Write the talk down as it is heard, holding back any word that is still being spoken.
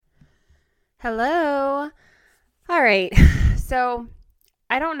Hello. All right. So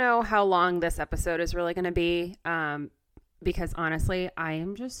I don't know how long this episode is really going to be because honestly, I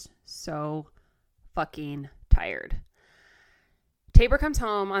am just so fucking tired. Tabor comes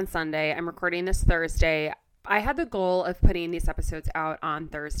home on Sunday. I'm recording this Thursday. I had the goal of putting these episodes out on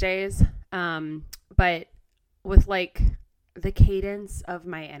Thursdays, but with like the cadence of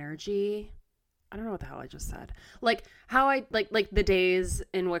my energy, I don't know what the hell I just said. Like how I like the days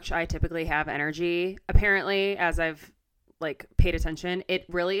in which I typically have energy, apparently, as I've like paid attention, it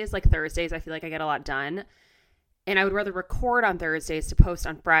really is like Thursdays. I feel like I get a lot done. And I would rather record on Thursdays to post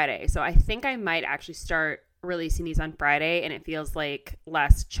on Friday. So I think I might actually start releasing these on Friday, and it feels like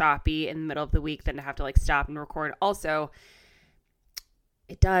less choppy in the middle of the week than to have to like stop and record. Also,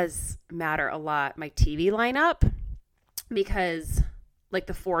 it does matter a lot, my TV lineup, because like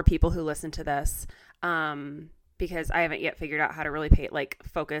the 4 people who listen to this, because I haven't yet figured out how to really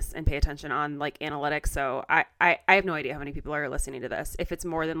focus and pay attention on like analytics. So I have no idea how many people are listening to this. If it's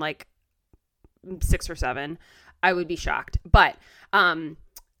more than like 6 or 7, I would be shocked. But I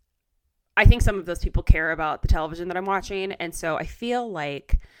think some of those people care about the television that I'm watching. And so I feel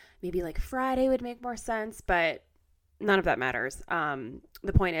like maybe like Friday would make more sense, but none of that matters.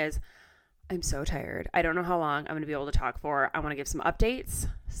 The point is, I'm so tired. I don't know how long I'm going to be able to talk for. I want to give some updates,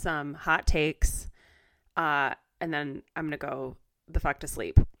 some hot takes, and then I'm going to go the fuck to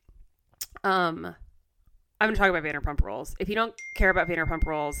sleep. I'm going to talk about Vanderpump Rules. If you don't care about Vanderpump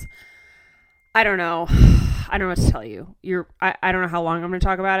Rules, I don't know. I don't know what to tell you. I don't know how long I'm going to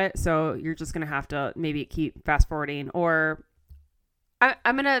talk about it, so you're just going to have to maybe keep fast forwarding, or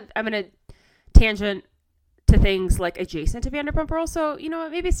I'm gonna tangent to things like adjacent to Vanderpump Rules. So, you know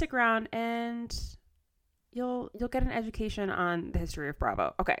what, maybe stick around and you'll get an education on the history of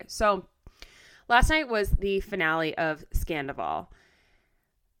Bravo. Okay, so last night was the finale of Scandoval,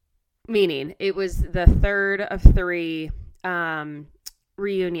 meaning it was the third of 3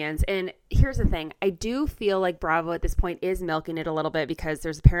 reunions. And here's the thing. I do feel like Bravo at this point is milking it a little bit, because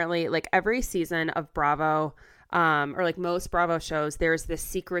there's apparently like every season of Bravo, or like most Bravo shows, there's this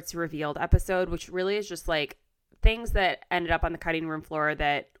secrets revealed episode, which really is just like things that ended up on the cutting room floor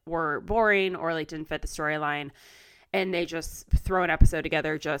that were boring or like didn't fit the storyline, and they just throw an episode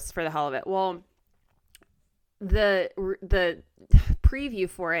together just for the hell of it. Well, the preview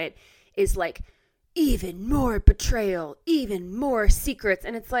for it is like even more betrayal, even more secrets,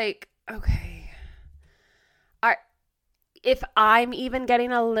 and it's like, okay, if I'm even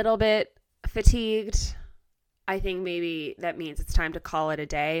getting a little bit fatigued, I think maybe that means it's time to call it a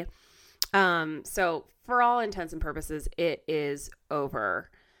day. So for all intents and purposes, it is over.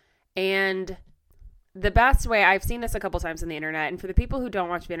 And the best way, I've seen this a couple times on the internet, and for the people who don't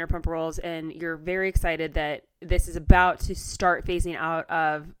watch Vanderpump Rules and you're very excited that this is about to start phasing out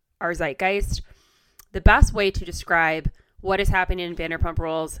of our zeitgeist, the best way to describe what is happening in Vanderpump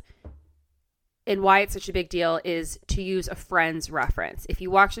Rules and why it's such a big deal is to use a Friends reference. If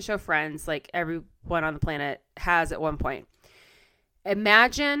you watch the show Friends, like everyone on the planet has at one point,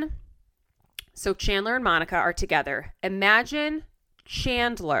 imagine, so Chandler and Monica are together. Imagine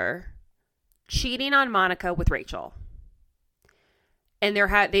Chandler cheating on Monica with Rachel, and they're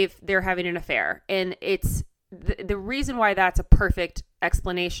having an affair. And it's the reason why that's a perfect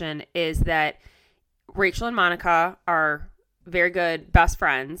explanation is that Rachel and Monica are very good best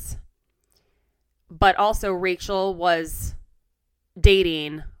friends, but also Rachel was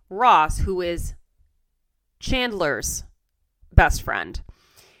dating Ross, who is Chandler's best friend.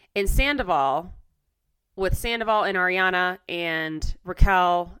 In Sandoval, with Sandoval and Ariana and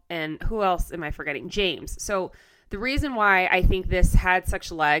Raquel and who else am I forgetting? James. So the reason why I think this had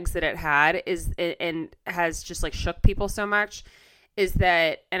such legs that it had is, and has just like shook people so much, is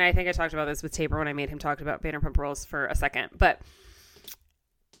that, and I think I talked about this with Tabor when I made him talk about Vanderpump Rules for a second, but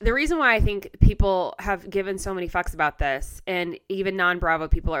the reason why I think people have given so many fucks about this, and even non-Bravo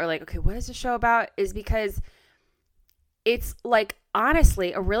people are like, okay, what is the show about? Is because it's like,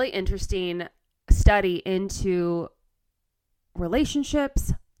 honestly, a really interesting study into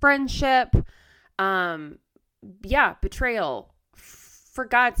relationships, friendship, betrayal, for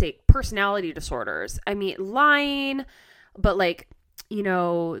God's sake, personality disorders. I mean, lying, but like, you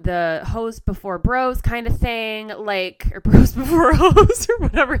know, the hoes before bros kind of thing, like, or bros before hoes or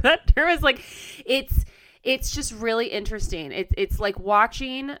whatever that term is. Like, it's just really interesting. It's like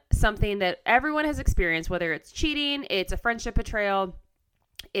watching something that everyone has experienced, whether it's cheating, it's a friendship betrayal,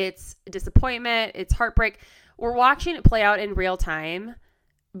 it's disappointment, it's heartbreak. We're watching it play out in real time,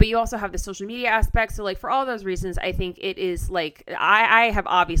 but you also have the social media aspect. So like for all those reasons, I think it is like, I have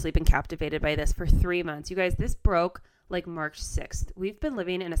obviously been captivated by this for 3 months. You guys, this broke like March 6th. We've been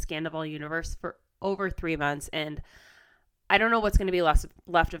living in a Scandoval universe for over 3 months, and I don't know what's going to be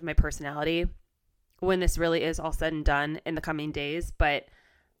left of my personality when this really is all said and done in the coming days, but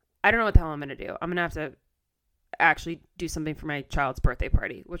I don't know what the hell I'm going to do. I'm going to have to actually do something for my child's birthday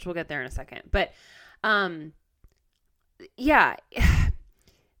party, which we'll get there in a second. But yeah,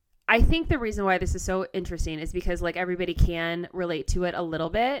 I think the reason why this is so interesting is because like everybody can relate to it a little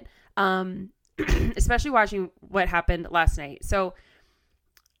bit, especially watching what happened last night. So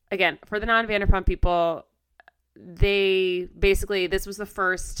again, for the non-Vanderpump people, this was the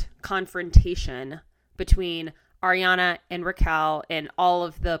first confrontation between Ariana and Raquel and all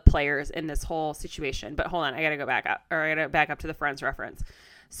of the players in this whole situation. But hold on, I got to back up to the Friends reference.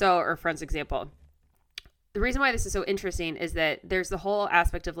 Or Friends example. The reason why this is so interesting is that there's the whole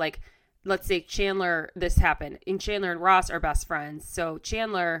aspect of like, let's say this happened, and Chandler and Ross are best friends. So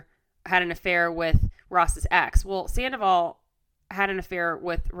Chandler had an affair with Ross's ex. Well, Sandoval had an affair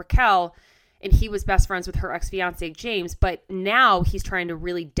with Raquel, and he was best friends with her ex-fiance, James. But now he's trying to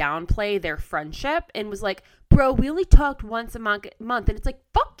really downplay their friendship and was like, bro, we only talked once a month. And it's like,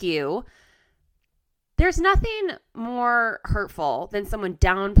 fuck you. There's nothing more hurtful than someone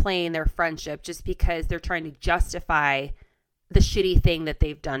downplaying their friendship just because they're trying to justify the shitty thing that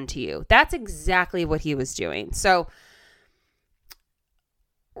they've done to you. That's exactly what he was doing. So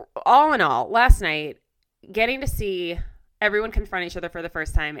all in all, last night, getting to see everyone confront each other for the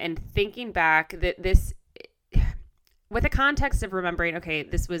first time and thinking back that this, with the context of remembering, okay,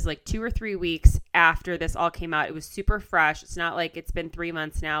 this was like 2 or 3 weeks after this all came out. It was super fresh. It's not like it's been 3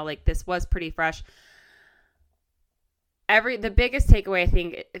 months now. Like this was pretty fresh. The biggest takeaway I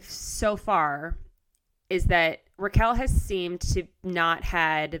think so far is that Raquel has seemed to not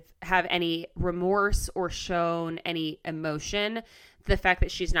have any remorse or shown any emotion. The fact that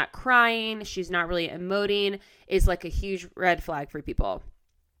she's not crying, she's not really emoting is like a huge red flag for people.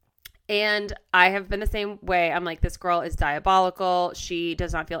 And I have been the same way. I'm like, this girl is diabolical. She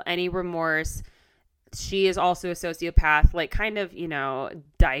does not feel any remorse. She is also a sociopath, like kind of,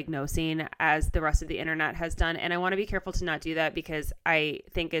 diagnosing as the rest of the internet has done. And I want to be careful to not do that because I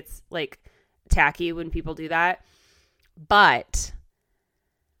think it's like tacky when people do that. But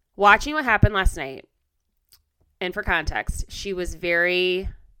watching what happened last night, and for context, she was very,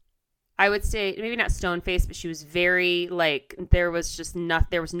 I would say, maybe not stone-faced, but she was very, like, there was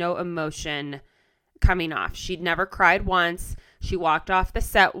no emotion coming off. She'd never cried once. She walked off the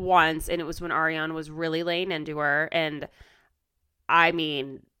set once, and it was when Ariana was really laying into her. And, I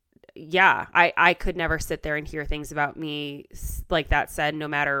mean, yeah, I could never sit there and hear things about me like that said, no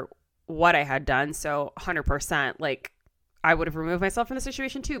matter what I had done. So, 100%, like, I would have removed myself from the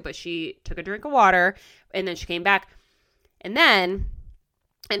situation too, but she took a drink of water and then she came back. And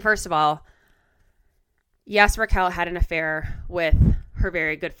first of all, yes, Raquel had an affair with her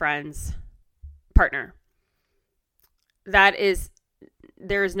very good friend's partner. There is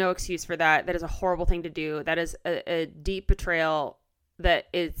no excuse for that. That is a horrible thing to do. That is a deep betrayal that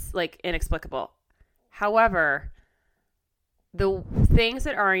is like inexplicable. However, the things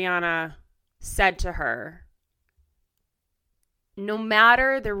that Ariana said to her, no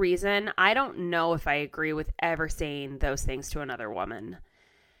matter the reason, I don't know if I agree with ever saying those things to another woman.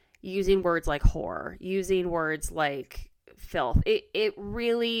 Using words like whore, using words like filth. It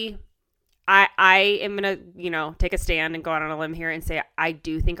really, I am going to, take a stand and go out on a limb here and say I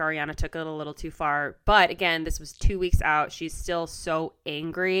do think Ariana took it a little too far. But again, this was 2 weeks out. She's still so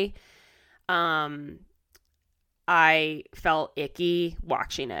angry. I felt icky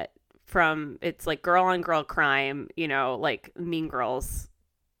watching it. It's like girl on girl crime, like Mean Girls.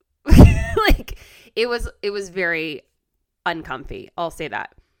 Like it was very uncomfy. I'll say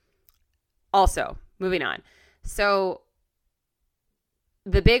that. Also, moving on. So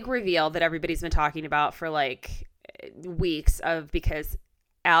the big reveal that everybody's been talking about for like weeks because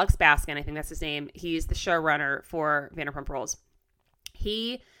Alex Baskin, I think that's his name, he's the showrunner for Vanderpump Rules.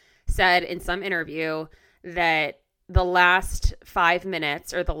 He said in some interview that the last 5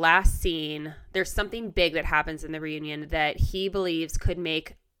 minutes or the last scene, there's something big that happens in the reunion that he believes could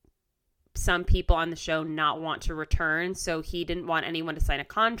make some people on the show not want to return. So he didn't want anyone to sign a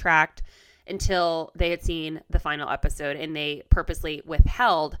contract until they had seen the final episode, and they purposely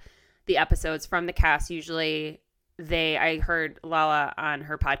withheld the episodes from the cast. Usually I heard Lala on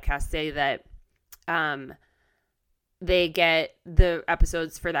her podcast say that they get the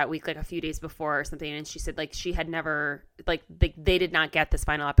episodes for that week like a few days before or something, and she said like she had never, like they did not get this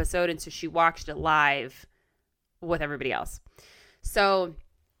final episode, and so she watched it live with everybody else. So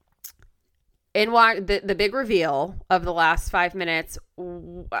the big reveal of the last 5 minutes,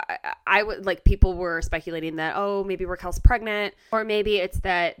 I would like, people were speculating that, oh, maybe Raquel's pregnant, or maybe it's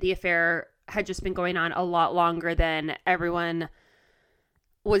that the affair had just been going on a lot longer than everyone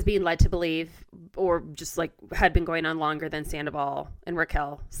was being led to believe, or just like had been going on longer than Sandoval and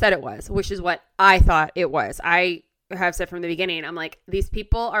Raquel said it was, which is what I thought it was. I have said from the beginning, I'm like, these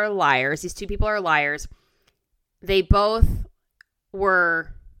people are liars. These two people are liars. They both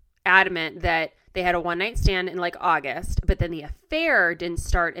were adamant that they had a one-night stand in like August, but then the affair didn't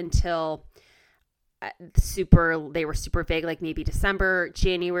start until they were super vague, like maybe December,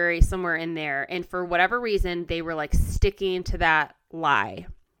 January, somewhere in there. And for whatever reason, they were like sticking to that lie,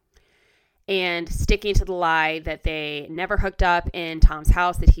 and sticking to the lie that they never hooked up in Tom's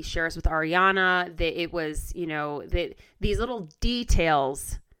house that he shares with Ariana, that it was, that these little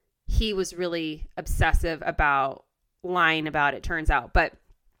details he was really obsessive about lying about, it turns out. But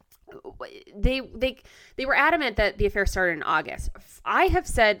they were adamant that the affair started in August. I have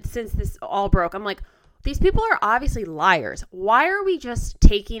said since this all broke, I'm like, these people are obviously liars. Why are we just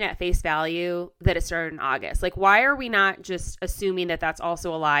taking at face value that it started in August? Like, why are we not just assuming that that's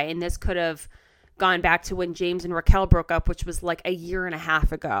also a lie? And this could have gone back to when James and Raquel broke up, which was like a year and a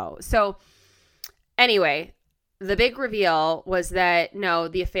half ago. So anyway, the big reveal was that no,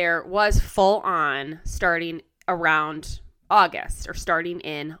 the affair was full on starting around August, or starting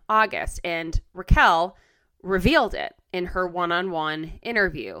in August. And Raquel revealed it in her one-on-one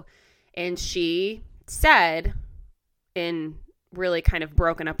interview. And she said, in really kind of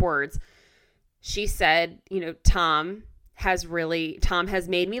broken up words, she said, Tom has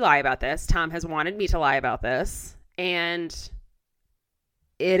made me lie about this. Tom has wanted me to lie about this. And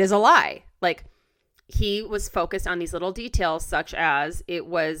it is a lie. Like, he was focused on these little details, such as it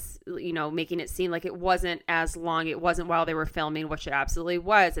was, making it seem like it wasn't as long. It wasn't while they were filming, which it absolutely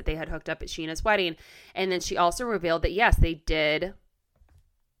was, that they had hooked up at Sheena's wedding. And then she also revealed that, yes, they did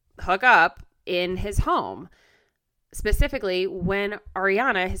hook up in his home, specifically when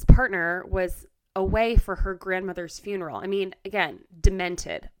Ariana, his partner, was away for her grandmother's funeral. I mean, again,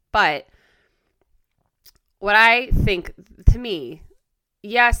 demented. But what I think, to me,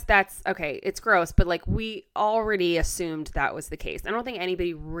 yes, that's okay. It's gross, but like, we already assumed that was the case. I don't think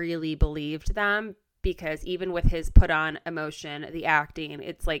anybody really believed them, because even with his put on emotion, the acting,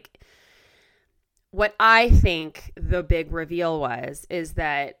 it's like, what I think the big reveal is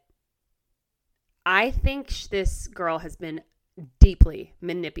that I think this girl has been deeply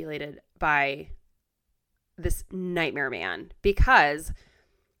manipulated by this nightmare man, because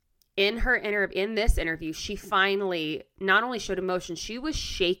in this interview, she finally not only showed emotion, she was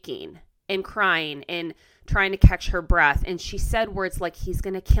shaking and crying and trying to catch her breath. And she said words like, he's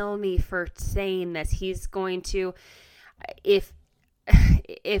going to kill me for saying this. He's going to, if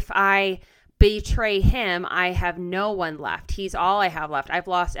I betray him, I have no one left. He's all I have left. I've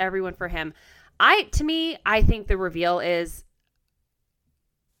lost everyone for him. I think the reveal is,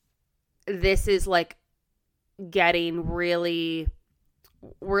 this is like getting really,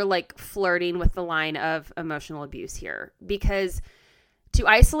 we're like flirting with the line of emotional abuse here, because to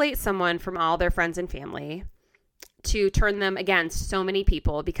isolate someone from all their friends and family, to turn them against so many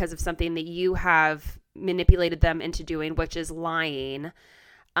people because of something that you have manipulated them into doing, which is lying,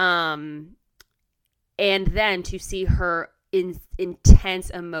 and then to see her intense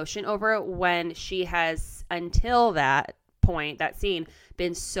emotion over it, when she has, until that point, that scene,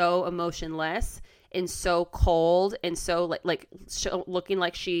 been so emotionless and so cold and so looking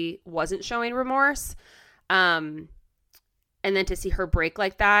like she wasn't showing remorse. And then to see her break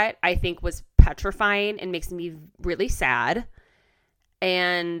like that, I think was petrifying and makes me really sad.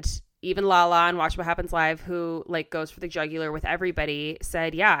 And even Lala on Watch What Happens Live, who like goes for the jugular with everybody,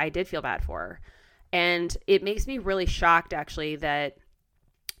 said, yeah, I did feel bad for her. And it makes me really shocked, actually, that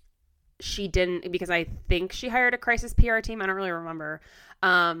she didn't, because I think she hired a crisis PR team. I don't really remember.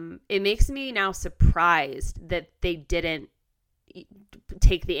 It makes me now surprised that they didn't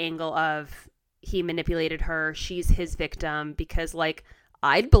take the angle of, he manipulated her, she's his victim, because like,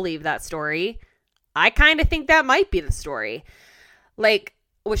 I'd believe that story. I kind of think that might be the story. Like,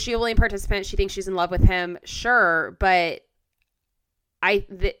 was she a willing participant? She thinks she's in love with him. Sure. But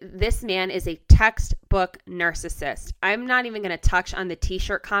this man is a textbook narcissist. I'm not even going to touch on the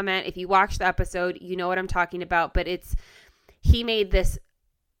t-shirt comment. If you watch the episode, you know what I'm talking about, but he made this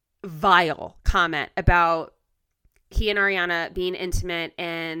vile comment about he and Ariana being intimate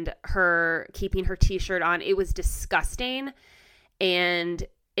and her keeping her t-shirt on. It was disgusting. And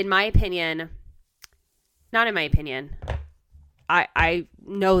in my opinion, not in my opinion, I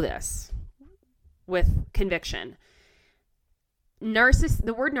know this with conviction.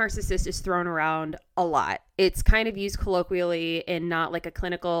 the word narcissist is thrown around a lot. It's kind of used colloquially and not like a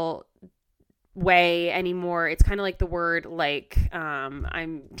clinical way anymore. It's kind of like the word like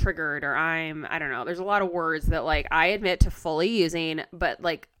I'm triggered, or I don't know. There's a lot of words that like I admit to fully using, but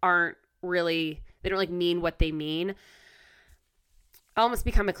like aren't really, they don't like mean what they mean. I almost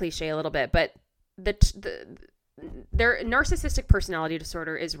become a cliche a little bit, but their narcissistic personality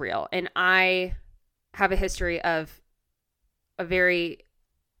disorder is real. And I have a history of a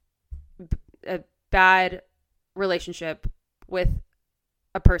bad relationship with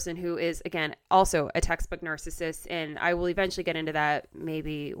a person who is, again, also a textbook narcissist. And I will eventually get into that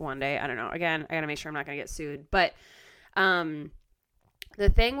maybe one day. I don't know. Again, I got to make sure I'm not going to get sued. But the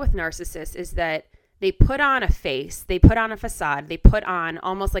thing with narcissists is that they put on a face, they put on a facade, they put on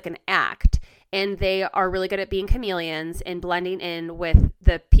almost like an act, and they are really good at being chameleons and blending in with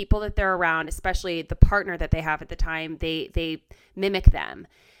the people that they're around, especially the partner that they have at the time. They mimic them,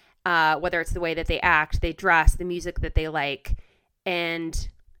 whether it's the way that they act, they dress, the music that they like, and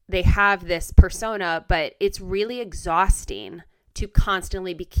they have this persona, but it's really exhausting to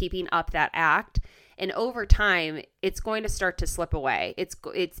constantly be keeping up that act. And over time, it's going to start to slip away. It's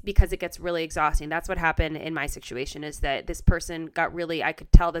because it gets really exhausting. That's what happened in my situation, is that this person got really, I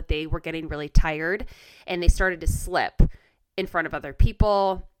could tell that they were getting really tired, and they started to slip in front of other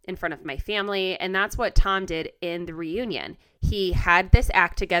people, in front of my family. And that's what Tom did in the reunion. He had this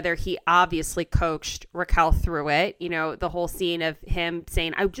act together. He obviously coached Raquel through it. You know, the whole scene of him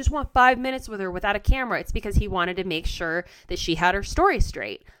saying, I just want 5 minutes with her without a camera. It's because he wanted to make sure that she had her story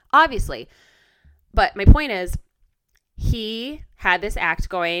straight, obviously. But my point is, he had this act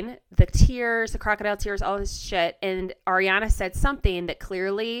going, the tears, the crocodile tears, all this shit. And Ariana said something that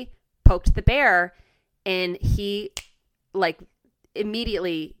clearly poked the bear. And he, like,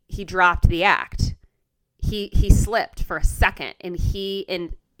 immediately, he dropped the act. He slipped for a second, and he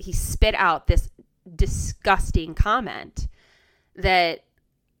spit out this disgusting comment that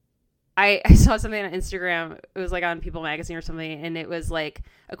I saw something on Instagram. It was like on People Magazine or something. And it was like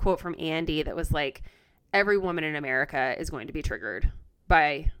a quote from Andy that was like, every woman in America is going to be triggered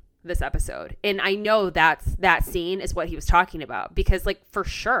by this episode. And I know that scene is what he was talking about, because like, for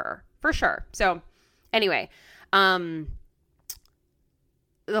sure. So anyway, the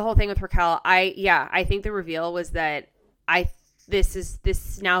whole thing with Raquel, I think the reveal was that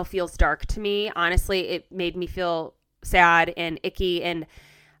this now feels dark to me. Honestly, it made me feel sad and icky, and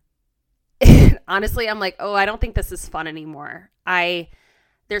honestly, I'm like, oh, I don't think this is fun anymore.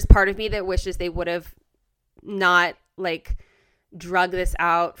 There's part of me that wishes they would have not like drug this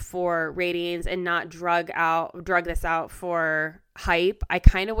out for ratings and not drug this out for hype. I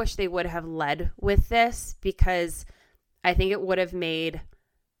kind of wish they would have led with this, because I think it would have made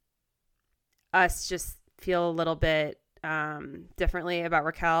us just feel a little bit differently about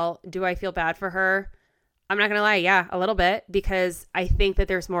Raquel. Do I feel bad for her? I'm not going to lie. Yeah, a little bit, because I think that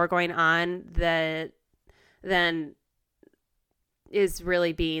there's more going on than is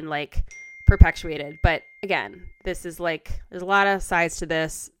really being like perpetuated. But again, this is like, there's a lot of sides to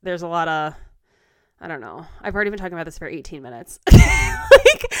this. There's a lot of, I don't know. I've already been talking about this for 18 minutes.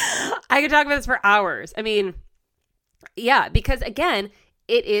 Like, I could talk about this for hours. I mean, yeah, because again,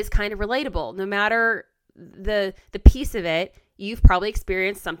 it is kind of relatable. No matter the piece of it, you've probably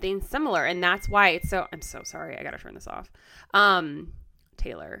experienced something similar. And that's why it's so, I'm so sorry. I got to turn this off.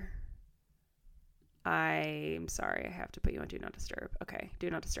 Taylor, I'm sorry. I have to put you on Do Not Disturb. Okay. Do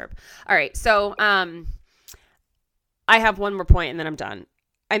Not Disturb. All right. So, I have one more point and then I'm done.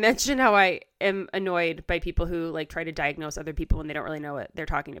 I mentioned how I am annoyed by people who like try to diagnose other people when they don't really know what they're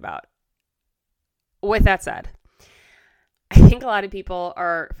talking about. With that said, I think a lot of people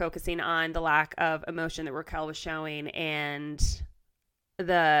are focusing on the lack of emotion that Raquel was showing, and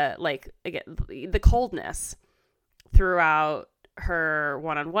the coldness throughout her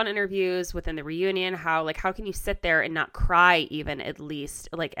one-on-one interviews within the reunion. How can you sit there and not cry, even at least,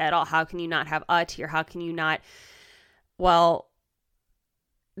 like, at all? How can you not have a tear? How can you not? Well,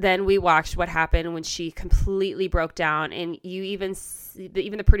 then we watched what happened when she completely broke down, and even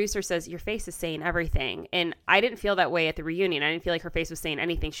the producer says your face is saying everything. And I didn't feel that way at the reunion. I didn't feel like her face was saying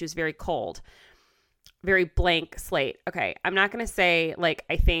anything. She was very cold, very blank slate. Okay, I'm not going to say like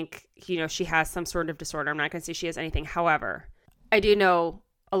I think she has some sort of disorder. I'm not going to say she has anything. However, I do know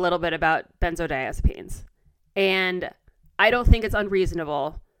a little bit about benzodiazepines, and I don't think it's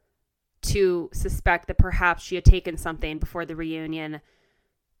unreasonable to suspect that perhaps she had taken something before the reunion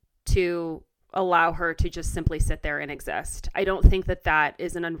to allow her to just simply sit there and exist. I don't think that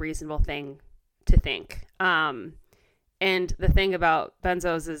is an unreasonable thing to think. And the thing about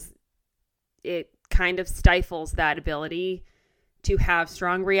benzos is it kind of stifles that ability to have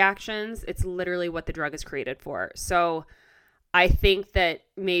strong reactions. It's literally what the drug is created for. So I think that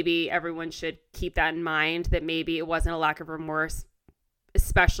maybe everyone should keep that in mind, that maybe it wasn't a lack of remorse,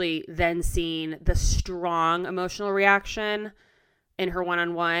 especially then seeing the strong emotional reaction in her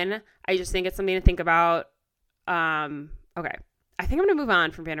one-on-one. I just think it's something to think about. Okay. I think I'm going to move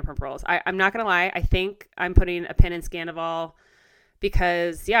on from Vanderpump Rules. I'm not going to lie. I think I'm putting a pin in Scandoval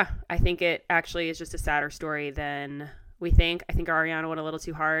because, yeah, I think it actually is just a sadder story than we think. I think Ariana went a little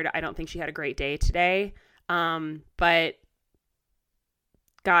too hard. I don't think she had a great day today. But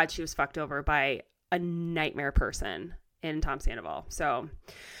God, she was fucked over by a nightmare person in Tom Sandoval. So,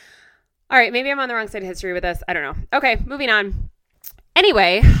 all right, maybe I'm on the wrong side of history with this. I don't know. Okay, moving on.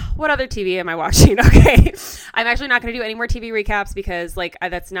 Anyway, what other TV am I watching? Okay, I'm actually not going to do any more TV recaps because, like,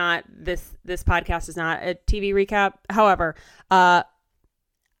 that's not this podcast is not a TV recap. However,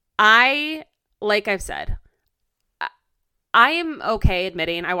 like I've said, I am okay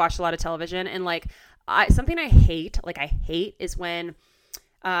admitting I watched a lot of television, and like something I hate is when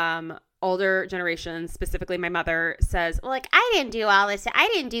older generations, specifically my mother, says, well, like, I didn't do all this, I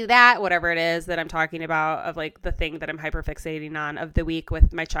didn't do that, whatever it is that I'm talking about, of like the thing that I'm hyperfixating on of the week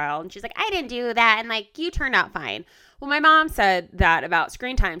with my child. And she's like, I didn't do that, and like, you turned out fine. Well, my mom said that about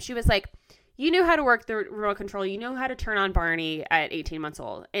screen time. She was like, you knew how to work the remote control, you know how to turn on Barney at 18 months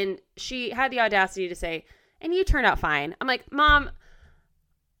old. And she had the audacity to say, and you turned out fine. I'm like, Mom,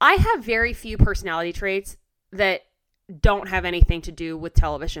 I have very few personality traits that don't have anything to do with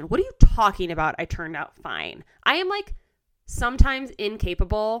television. What are you talking about? I turned out fine. I am like sometimes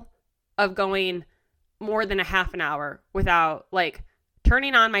incapable of going more than a half an hour without like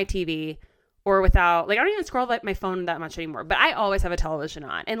turning on my TV or without, like, I don't even scroll like my phone that much anymore, but I always have a television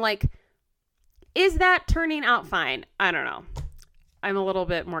on. And like, is that turning out fine? I don't know. I'm a little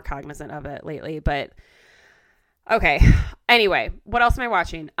bit more cognizant of it lately, but okay. Anyway, what else am I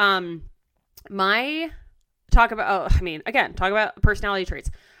watching? Talk about personality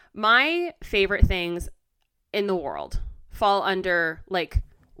traits. My favorite things in the world fall under like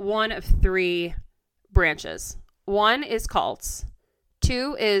one of three branches. One is cults.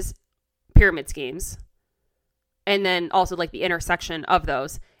 Two is pyramid schemes. And then also like the intersection of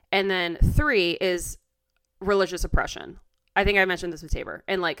those. And then three is religious oppression. I think I mentioned this with Tabor.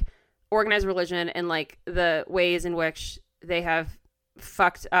 And like organized religion and like the ways in which they have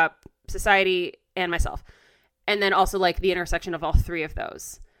fucked up society and myself. And then also like the intersection of all three of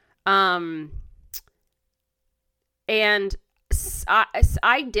those. And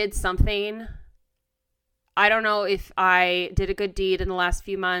I did something. I don't know if I did a good deed in the last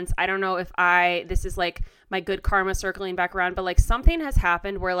few months. I don't know if this is like my good karma circling back around, but like something has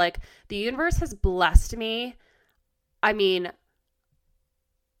happened where like the universe has blessed me. I mean,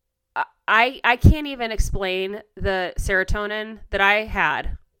 I can't even explain the serotonin that I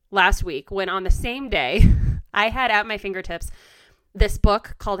had last week when on the same day I had at my fingertips this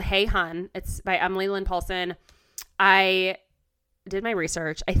book called Hey Hun. It's by Emily Lynn Paulson. I did my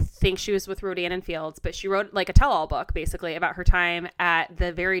research. I think she was with Rodan & Fields, but she wrote like a tell-all book basically about her time at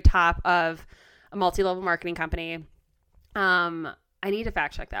the very top of a multi-level marketing company. I need to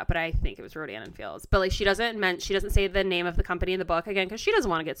fact check that, but I think it was Rodan & Fields. But like she doesn't say the name of the company in the book again because she doesn't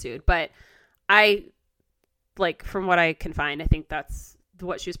want to get sued. But I like from what I can find, I think that's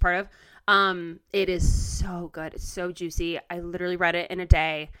what she was part of. It is so good. It's so juicy. I literally read it in a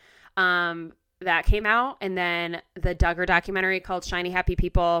day. That came out, and then the Duggar documentary called Shiny Happy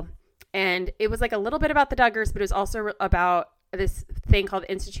People. And it was like a little bit about the Duggars, but it was also about this thing called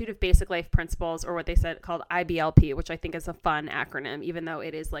Institute of Basic Life Principles, or what they said called IBLP, which I think is a fun acronym, even though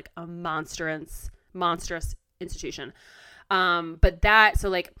it is like a monstrous institution. But that, so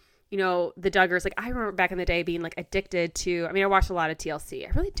like, you know, the Duggars, like I remember back in the day being like addicted to, I mean, I watched a lot of TLC.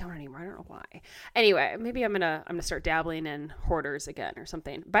 I really don't anymore. I don't know why. Anyway, maybe I'm going to start dabbling in Hoarders again or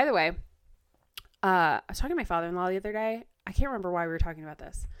something. By the way, I was talking to my father-in-law the other day. I can't remember why we were talking about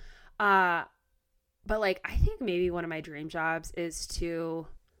this. But like, I think maybe one of my dream jobs is to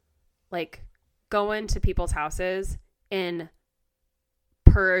like go into people's houses and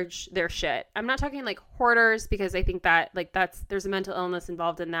purge their shit. I'm not talking like hoarders because I think that like there's a mental illness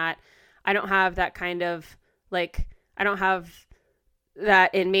involved in that. I don't have that kind of like, I don't have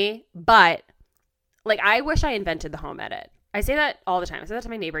that in me, but like, I wish I invented the home edit. I say that all the time. I said that to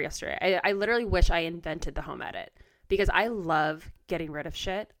my neighbor yesterday. I literally wish I invented the home edit because I love getting rid of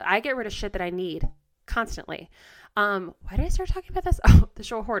shit. I get rid of shit that I need constantly. Why did I start talking about this? Oh, the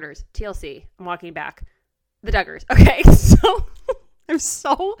show Hoarders, TLC. I'm walking back. The Duggars. Okay, so I'm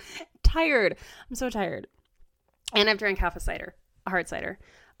so tired. I'm so tired. And I've drank half a hard cider.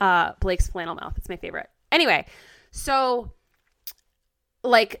 Blake's Flannel Mouth. It's my favorite. Anyway, so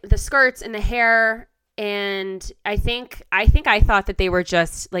like the skirts and the hair. And I think I thought that they were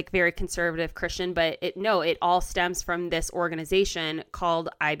just like very conservative Christian, but it all stems from this organization called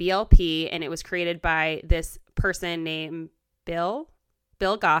IBLP, and it was created by this person named Bill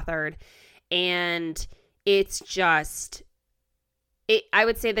Gothard. And it's just, I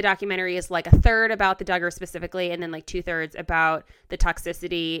would say the documentary is like a third about the Duggar specifically, and then like 2/3 about the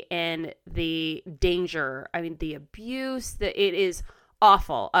toxicity and the danger. I mean, the abuse that it is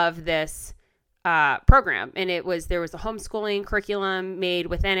awful of this program. And there was a homeschooling curriculum made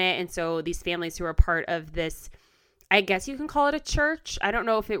within it. And so these families who are part of this, I guess you can call it a church. I don't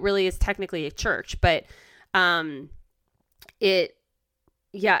know if it really is technically a church, but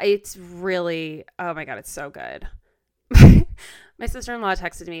it's really, oh my God, it's so good. My sister-in-law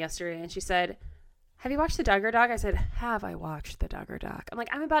texted me yesterday and she said, have you watched the Duggar doc? I said, have I watched the Duggar doc? I'm like,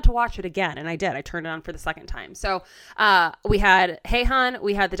 I'm about to watch it again. And I did. I turned it on for the second time. So we had Hey Hon,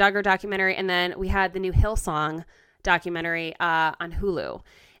 we had the Duggar documentary, and then we had the new Hillsong documentary on Hulu.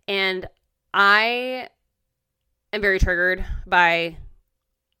 And I am very triggered by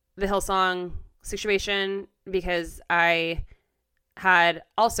the Hillsong situation because I had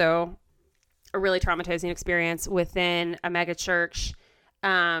also a really traumatizing experience within a mega church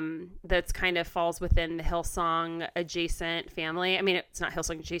that's kind of falls within the Hillsong adjacent family. I mean, it's not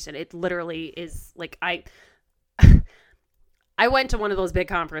Hillsong adjacent. It literally is like I went to one of those big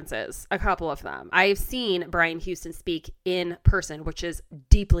conferences, a couple of them. I've seen Brian Houston speak in person, which is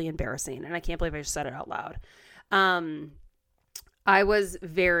deeply embarrassing. And I can't believe I just said it out loud. I was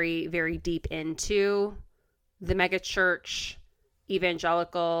very, very deep into the mega church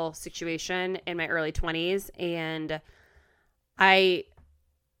evangelical situation in my early 20s. And I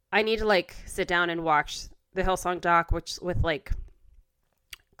need to like sit down and watch the Hillsong doc, which with like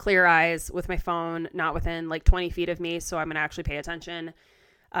clear eyes with my phone, not within like 20 feet of me. So I'm going to actually pay attention.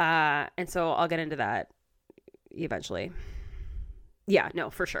 And so I'll get into that eventually. Yeah, no,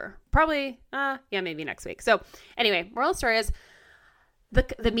 for sure. Probably, maybe next week. So anyway, moral of the story is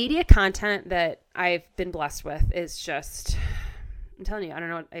the media content that I've been blessed with is just, I'm telling you, I don't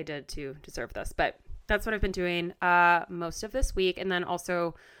know what I did to deserve this, but that's what I've been doing most of this week. And then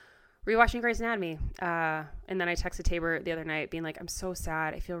also rewatching Grey's Anatomy. And then I texted Tabor the other night being like, I'm so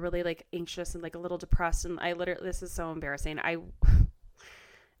sad. I feel really like anxious and like a little depressed. And this is so embarrassing.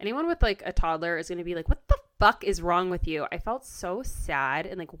 Anyone with like a toddler is going to be like, what the fuck is wrong with you? I felt so sad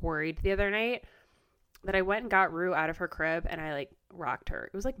and like worried the other night that I went and got Rue out of her crib and I like rocked her.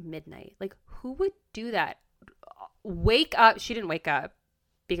 It was like midnight. Like, who would do that? Wake up. She didn't wake up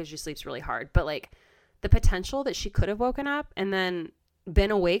because she sleeps really hard, but like the potential that she could have woken up and then been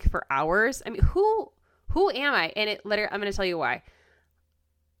awake for hours. I mean, who am I? And it literally, I'm going to tell you why.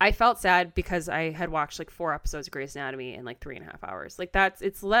 I felt sad because I had watched like 4 episodes of Grey's Anatomy in like 3.5 hours. Like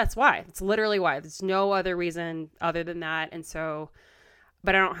that's why. It's literally why. There's no other reason other than that. And so,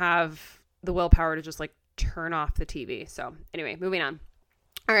 but I don't have the willpower to just like turn off the TV. So anyway, moving on.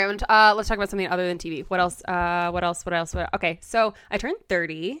 All right, let's talk about something other than TV. What else? Okay, so I turned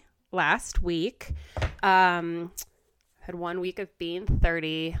 30 last week. Had 1 week of being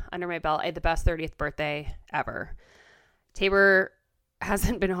 30 under my belt. I had the best 30th birthday ever. Tabor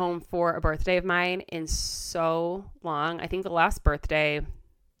hasn't been home for a birthday of mine in so long. I think the last birthday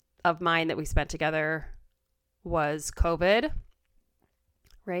of mine that we spent together was COVID,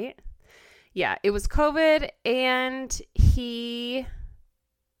 right? Yeah, it was COVID, and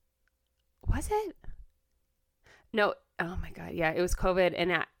was it? No, oh my God, yeah, it was COVID,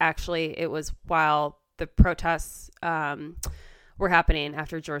 and actually it was while the protests were happening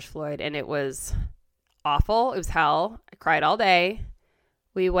after George Floyd, and it was awful. It was hell. I cried all day.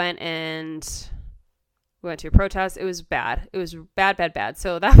 We went to a protest. It was bad. It was bad.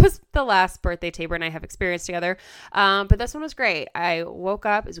 So that was the last birthday Tabor and I have experienced together. But this one was great. I woke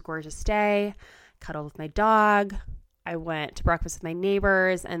up. It was a gorgeous day. Cuddled with my dog. I went to breakfast with my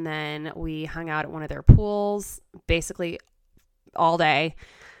neighbors, and then we hung out at one of their pools basically all day.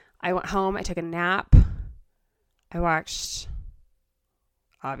 I went home. I took a nap. I watched,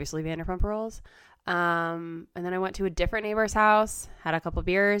 obviously, Vanderpump Rules. And then I went to a different neighbor's house, had a couple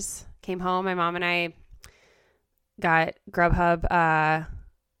beers, came home. My mom and I got Grubhub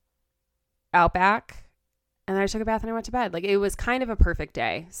Outback, and then I took a bath and I went to bed. Like, it was kind of a perfect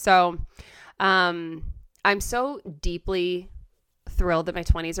day. So I'm so deeply thrilled that my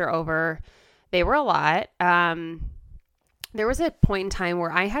 20s are over. They were a lot. There was a point in time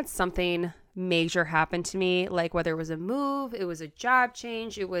where I had something major happen to me, like whether it was a move, it was a job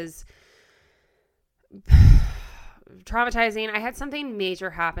change, it was traumatizing. I had something major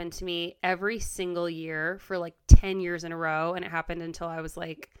happen to me every single year for like 10 years in a row. And it happened until I was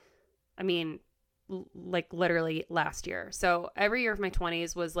like, literally last year. So every year of my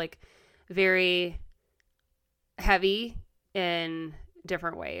 20s was like very heavy in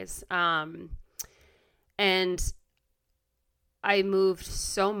different ways. And I moved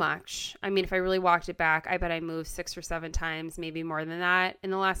so much. I mean, if I really walked it back, I bet I moved 6 or 7 times, maybe more than that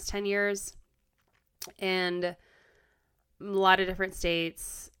in the last 10 years. And a lot of different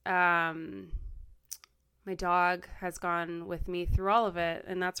states. My dog has gone with me through all of it,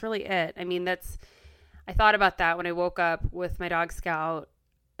 and that's really it. I mean, I thought about that when I woke up with my dog Scout,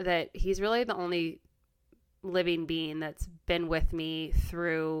 that he's really the only living being that's been with me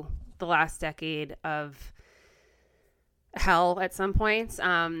through the last decade of hell at some points.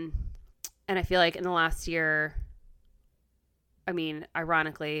 And I feel like in the last year, I mean,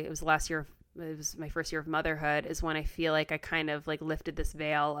 ironically, it was my first year of motherhood, is when I feel like I kind of like lifted this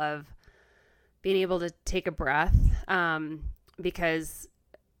veil of being able to take a breath. Because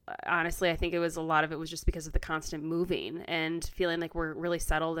honestly, I think a lot of it was just because of the constant moving and feeling like we're really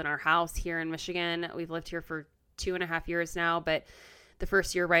settled in our house here in Michigan. We've lived here for 2.5 years now, but the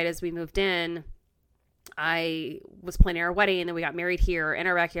first year, right as we moved in, I was planning our wedding, and then we got married here in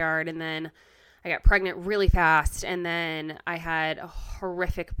our backyard, and then I got pregnant really fast, and then I had a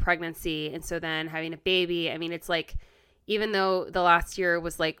horrific pregnancy, and so then having a baby, I mean, it's like, even though the last year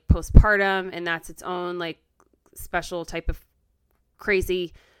was like postpartum, and that's its own like special type of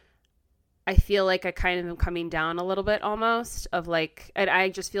crazy, I feel like I kind of am coming down a little bit almost of like, and I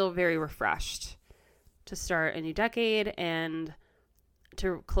just feel very refreshed to start a new decade and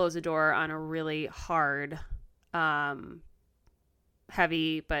to close a door on a really hard,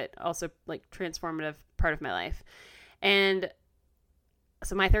 heavy, but also like transformative part of my life. And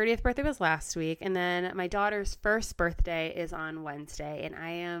so my 30th birthday was last week, and then my daughter's first birthday is on Wednesday,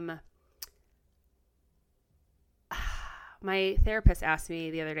 and my therapist asked me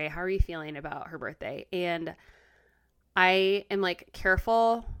the other day, how are you feeling about her birthday? And I am like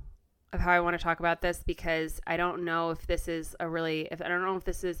careful of how I want to talk about this, because I don't know if this is I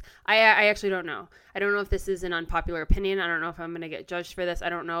actually don't know. I don't know if this is an unpopular opinion. I don't know if I'm going to get judged for this. I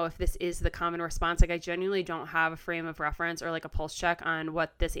don't know if this is the common response. Like, I genuinely don't have a frame of reference or like a pulse check on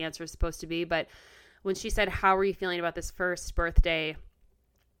what this answer is supposed to be. But when she said, how are you feeling about this first birthday?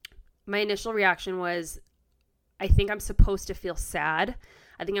 My initial reaction was, I think I'm supposed to feel sad.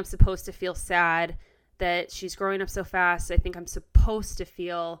 I think I'm supposed to feel sad that she's growing up so fast. I think I'm supposed to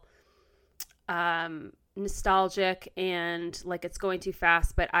feel nostalgic and like it's going too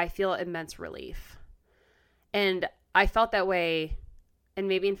fast, but I feel immense relief. And I felt that way. And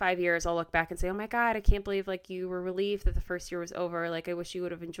maybe in 5 years, I'll look back and say, oh my God, I can't believe like you were relieved that the first year was over. Like, I wish you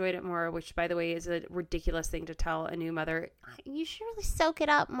would have enjoyed it more, which, by the way, is a ridiculous thing to tell a new mother. You should really soak it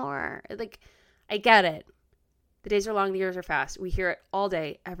up more. Like, I get it. The days are long, the years are fast. We hear it all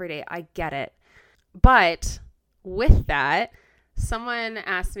day, every day. I get it. But with that, someone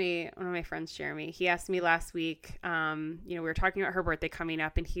asked me, one of my friends, Jeremy, he asked me last week, we were talking about her birthday coming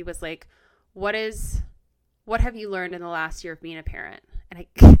up, and he was like, what have you learned in the last year of being a parent? And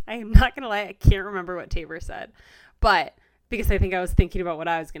I am not going to lie, I can't remember what Tabor said, but because I think I was thinking about what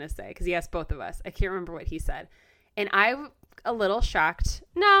I was going to say, because he asked both of us. I can't remember what he said. And I'm a little shocked.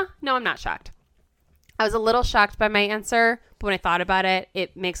 No, I'm not shocked. I was a little shocked by my answer, but when I thought about it,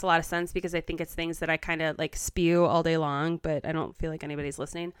 it makes a lot of sense, because I think it's things that I kind of like spew all day long, but I don't feel like anybody's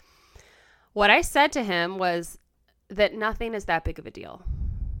listening. What I said to him was that nothing is that big of a deal.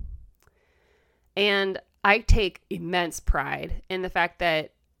 And I take immense pride in the fact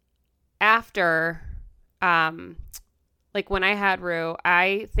that after, like when I had Rue,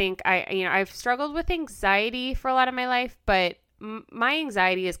 I think I've struggled with anxiety for a lot of my life, but my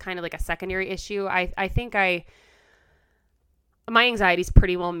anxiety is kind of like a secondary issue. I think my anxiety is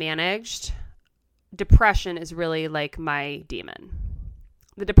pretty well managed. Depression is really like my demon.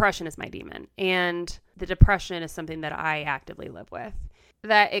 The depression is my demon. And the depression is something that I actively live with.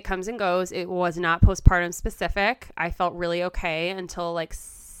 That it comes and goes. It was not postpartum specific. I felt really okay until like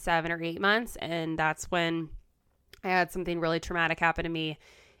 7 or 8 months. And that's when I had something really traumatic happen to me.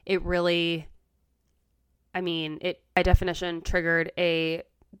 It really, by definition, triggered a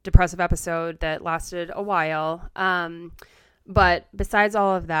depressive episode that lasted a while. But besides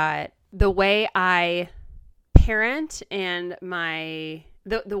all of that, the way I parent and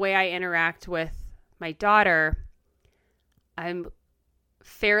the way I interact with my daughter, I'm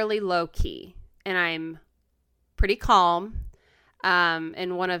fairly low key and I'm pretty calm. And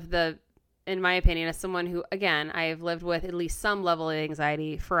in my opinion, as someone who, again, I've lived with at least some level of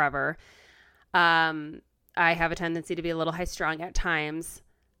anxiety forever. I have a tendency to be a little high strung at times.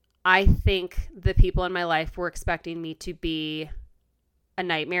 I think the people in my life were expecting me to be a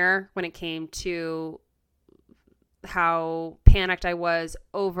nightmare when it came to how panicked I was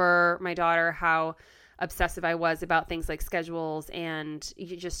over my daughter, how obsessive I was about things like schedules, and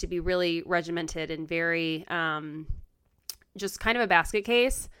just to be really regimented and very just kind of a basket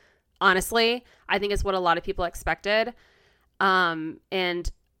case. Honestly, I think is what a lot of people expected.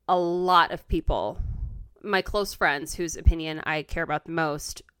 And a lot of people, my close friends whose opinion I care about the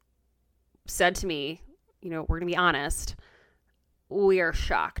most, said to me, we're going to be honest, we are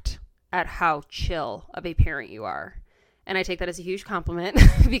shocked at how chill of a parent you are. And I take that as a huge compliment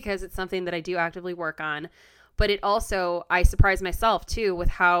because it's something that I do actively work on. But it also, I surprise myself too with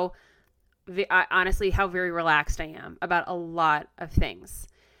how, honestly, how very relaxed I am about a lot of things.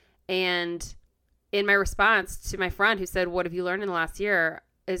 And in my response to my friend who said, what have you learned in the last year,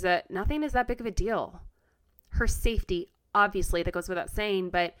 is that nothing is that big of a deal. Her safety, obviously, that goes without saying,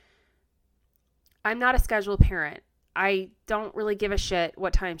 but I'm not a scheduled parent. I don't really give a shit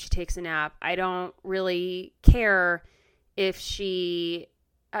what time she takes a nap. I don't really care if she,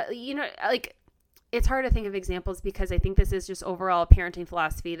 it's hard to think of examples because I think this is just overall parenting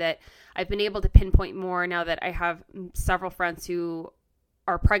philosophy that I've been able to pinpoint more now that I have several friends who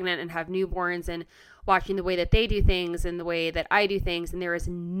are pregnant and have newborns, and watching the way that they do things and the way that I do things. And there is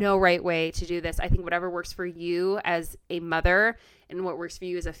no right way to do this. I think whatever works for you as a mother and what works for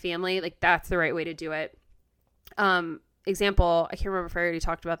you as a family, like that's the right way to do it. Example, I can't remember if I already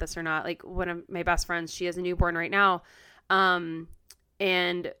talked about this or not. Like one of my best friends, she has a newborn right now.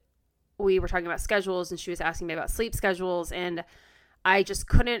 And we were talking about schedules, and she was asking me about sleep schedules, and I just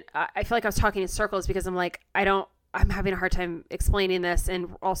couldn't, I feel like I was talking in circles because I'm like, I'm having a hard time explaining this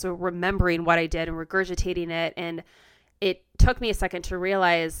and also remembering what I did and regurgitating it. And it took me a second to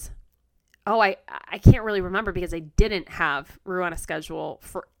realize, I can't really remember because I didn't have Rue on a schedule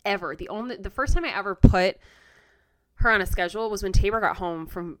forever. The first time I ever put her on a schedule was when Tabor got home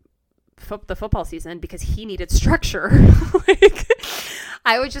from the football season because he needed structure.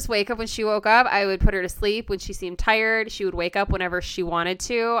 I would just wake up when she woke up. I would put her to sleep when she seemed tired. She would wake up whenever she wanted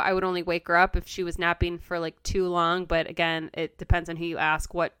to. I would only wake her up if she was napping for like too long. But again, it depends on who you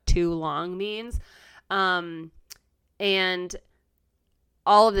ask what too long means. And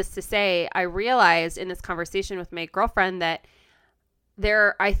all of this to say, I realized in this conversation with my girlfriend that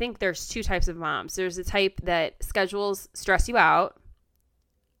I think there's two types of moms. There's the type that schedules stress you out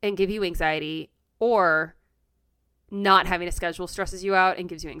and give you anxiety, or not having a schedule stresses you out and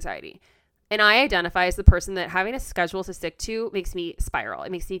gives you anxiety. And I identify as the person that having a schedule to stick to makes me spiral.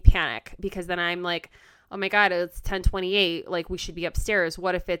 It makes me panic because then I'm like, oh my God, it's 10:28. Like we should be upstairs.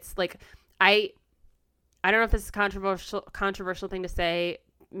 What if it's like, I don't know if this is a controversial thing to say.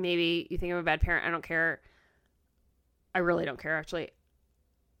 Maybe you think I'm a bad parent. I don't care. I really don't care, actually.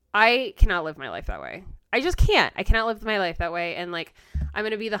 I cannot live my life that way. I just can't. I cannot live my life that way. And like, I'm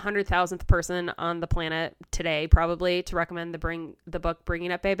going to be the 100,000th person on the planet today, probably, to recommend the book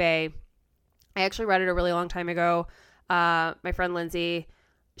Bringing Up Bebe. I actually read it a really long time ago. My friend Lindsay,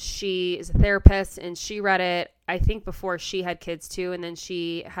 she is a therapist, and she read it, I think, before she had kids too. And then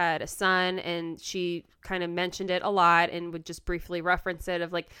she had a son, and she kind of mentioned it a lot and would just briefly reference it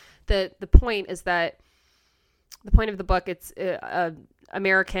of like, the point is that the point of the book, it's a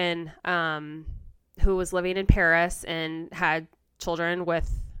American who was living in Paris and had children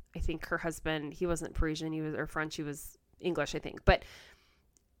with, I think her husband, he wasn't Parisian, he was, or French, he was English, I think. But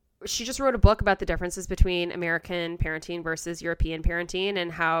she just wrote a book about the differences between American parenting versus European parenting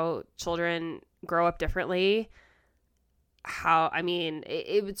and how children grow up differently.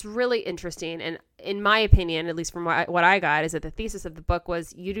 It's really interesting. And in my opinion, at least from what I got, is that the thesis of the book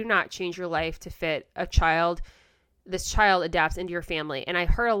was you do not change your life to fit a child. This child adapts into your family. And I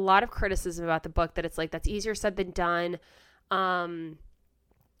heard a lot of criticism about the book that it's like, that's easier said than done.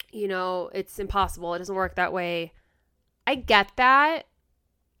 It's impossible. It doesn't work that way. I get that,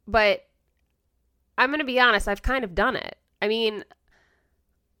 but I'm going to be honest. I've kind of done it. I mean,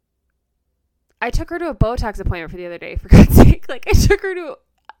 I took her to a Botox appointment for the other day, for God's sake. Like, I took her to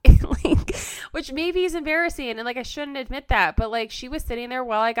which maybe is embarrassing, and like I shouldn't admit that, but like she was sitting there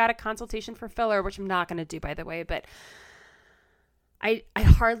while I got a consultation for filler, which I'm not going to do, by the way. But I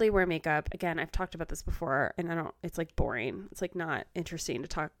hardly wear makeup. Again, I've talked about this before, and it's like boring. It's like not interesting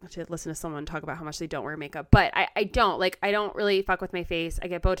to listen to someone talk about how much they don't wear makeup. But I don't really fuck with my face. I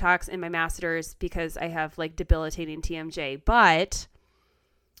get Botox in my masseters because I have like debilitating TMJ, but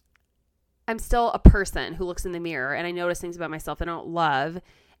I'm still a person who looks in the mirror and I notice things about myself I don't love.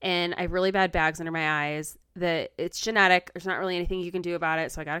 and I have really bad bags under my eyes. That it's genetic. There's not really anything you can do about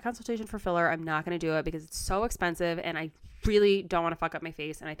it. So I got a consultation for filler. I'm not going to do it because it's so expensive and I really don't want to fuck up my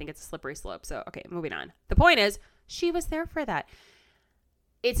face, and I think it's a slippery slope. So, okay, moving on. The point is, she was there for that.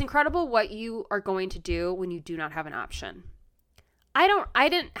 It's incredible what you are going to do when you do not have an option. I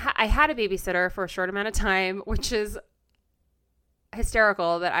had a babysitter for a short amount of time, which is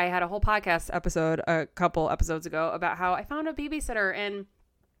hysterical that I had a whole podcast episode a couple episodes ago about how I found a babysitter and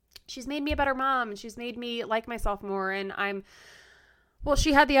she's made me a better mom and she's made me like myself more. And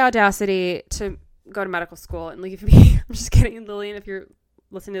she had the audacity to go to medical school and leave me. I'm just kidding, Lillian, if you're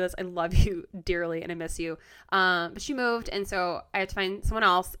listening to this, I love you dearly and I miss you. But she moved, and so I had to find someone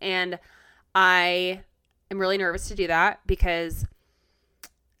else, and I am really nervous to do that because,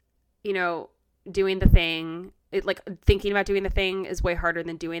 doing the thing, thinking about doing the thing is way harder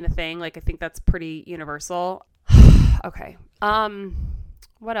than doing the thing. Like, I think that's pretty universal. Okay.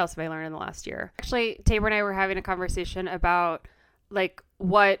 What else have I learned in the last year? Actually, Tabor and I were having a conversation about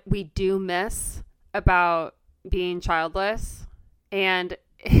what we do miss about being childless. And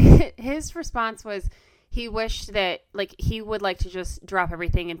his response was he wished that he would like to just drop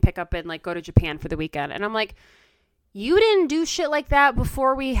everything and pick up and go to Japan for the weekend. And I'm like, you didn't do shit like that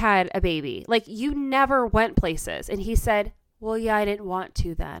before we had a baby. You never went places. And he said, well, yeah, I didn't want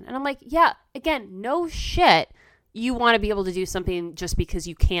to then. And I'm like, yeah, again, no shit. You want to be able to do something just because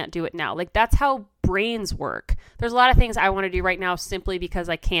you can't do it now. That's how brains work. There's a lot of things I want to do right now simply because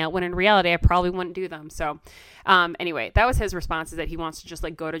I can't, when in reality, I probably wouldn't do them. So anyway, that was his response, is that he wants to just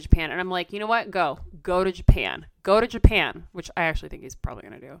go to Japan. And I'm like, you know what? Go to Japan, which I actually think he's probably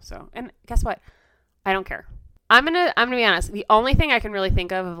going to do. So, and guess what? I don't care. I'm going to be honest. The only thing I can really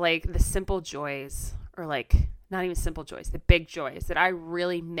think of the simple joys, or not even simple joys, the big joys that I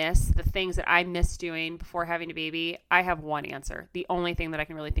really miss, the things that I miss doing before having a baby, I have one answer. The only thing that I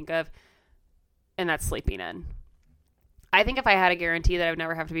can really think of, and that's sleeping in. I think if I had a guarantee that I would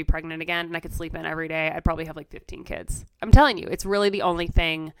never have to be pregnant again and I could sleep in every day, I'd probably have 15 kids. I'm telling you, it's really the only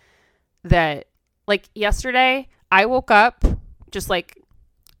thing that, yesterday, I woke up just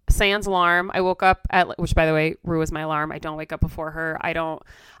sans alarm. I woke up which by the way, Rue is my alarm. I don't wake up before her. I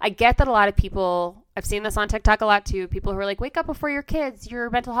get that a lot of people, I've seen this on TikTok a lot too, people who are wake up before your kids, your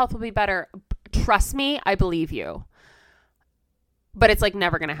mental health will be better. Trust me, I believe you. But it's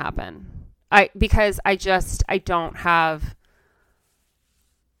never going to happen. Because I don't have,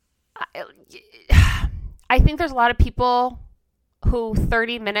 I think there's a lot of people who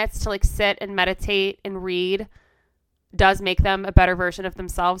 30 minutes to sit and meditate and read does make them a better version of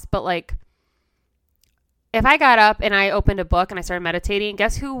themselves. But if I got up and I opened a book and I started meditating,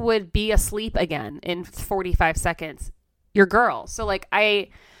 guess who would be asleep again in 45 seconds? Your girl. So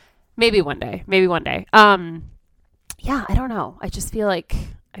maybe one day. Yeah, I don't know. I just feel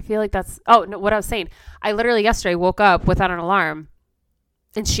that's, oh no, what I was saying, I literally yesterday woke up without an alarm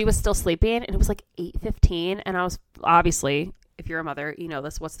and she was still sleeping, and it was 8:15. And I was, obviously, if you're a mother, you know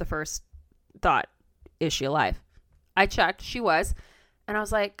this, what's the first thought? Is she alive? I checked. She was. And I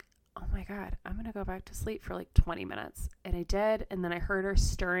was like, oh my God, I'm going to go back to sleep for 20 minutes. And I did. And then I heard her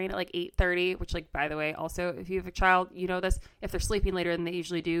stirring at 8:30, which by the way, also, if you have a child, you know this, if they're sleeping later than they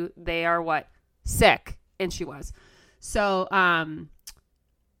usually do, they are what? Sick. And she was. So,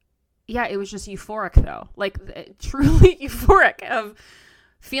 yeah, it was just euphoric though. Truly euphoric of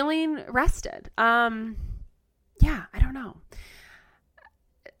feeling rested. Yeah, I don't know.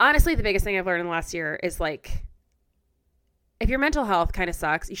 Honestly, the biggest thing I've learned in the last year is if your mental health kind of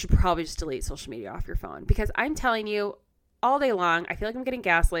sucks, you should probably just delete social media off your phone, because I'm telling you, all day long, I feel like I'm getting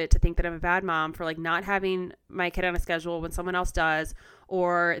gaslit to think that I'm a bad mom for not having my kid on a schedule when someone else does,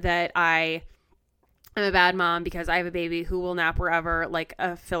 or that I'm a bad mom because I have a baby who will nap wherever,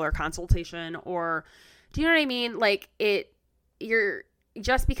 a filler consultation, or do you know what I mean? You're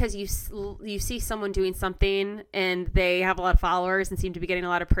just because you see someone doing something and they have a lot of followers and seem to be getting a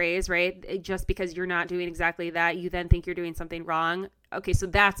lot of praise, right? Just because you're not doing exactly that, you then think you're doing something wrong. Okay, so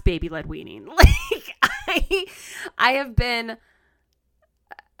that's baby-led weaning. I have been,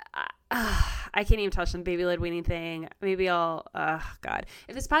 I can't even touch the baby-led weaning thing. Maybe I'll, God.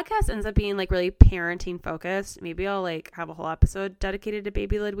 If this podcast ends up being really parenting focused, maybe I'll have a whole episode dedicated to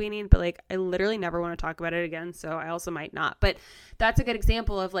baby-led weaning, but I literally never want to talk about it again, so I also might not. But that's a good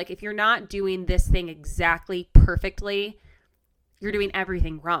example of if you're not doing this thing exactly perfectly, you're doing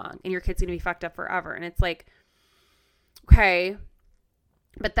everything wrong and your kid's going to be fucked up forever. And it's okay,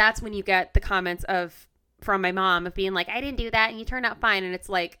 but that's when you get the comments from my mom of being I didn't do that and you turned out fine. And it's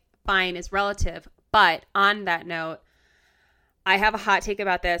fine is relative. But on that note, I have a hot take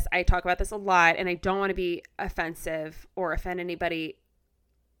about this. I talk about this a lot, and I don't want to be offensive or offend anybody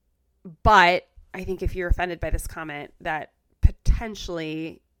But I think if you're offended by this comment, that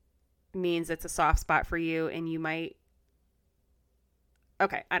potentially means it's a soft spot for you and you might,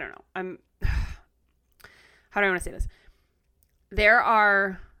 okay, I don't know. How do I want to say this? There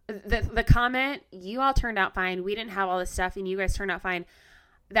are, the comment, you all turned out fine. We didn't have all this stuff and you guys turned out fine.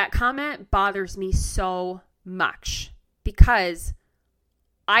 That comment bothers me so much because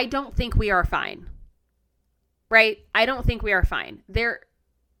I don't think we are fine. Right? I don't think we are fine.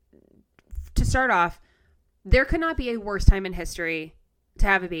 To start off, there could not be a worse time in history to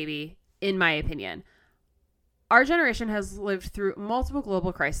have a baby, in my opinion. Our generation has lived through multiple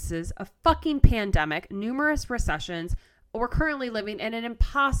global crises, a fucking pandemic, numerous recessions. We're currently living in an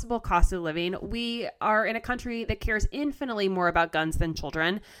impossible cost of living. We are in a country that cares infinitely more about guns than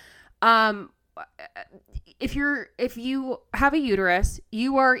children. If you have a uterus,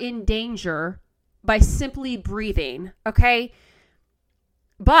 you are in danger by simply breathing, okay?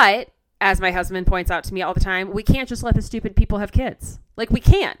 But as my husband points out to me all the time, we can't just let the stupid people have kids. Like, we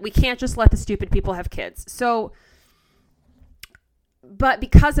can't just let the stupid people have kids. So, but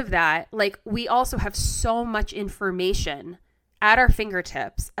because of that, like, we also have so much information at our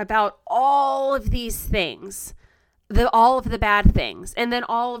fingertips about all of these things, all of the bad things, and then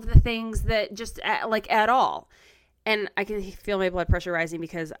all of the things that just at all. And I can feel my blood pressure rising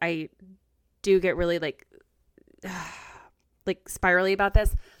because I do get really like spirally about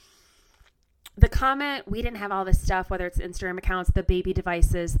this. The comment, we didn't have all this stuff, whether it's Instagram accounts, the baby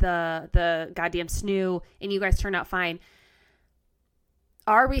devices, the goddamn snoo, and you guys turned out fine.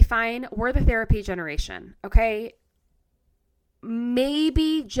 Are we fine? We're the therapy generation, okay?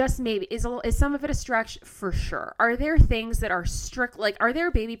 Maybe, just maybe, is some of it a stretch? For sure. Are there things that are strict, like, are there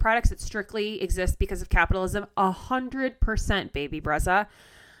baby products that strictly exist because of capitalism? 100%, baby Brezza.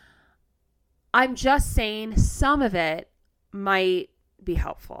 I'm just saying some of it might be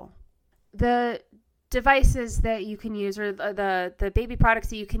helpful. The devices that you can use, or the baby products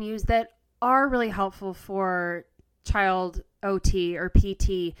that you can use that are really helpful for child OT or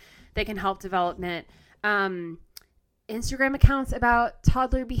PT that can help development. Instagram accounts about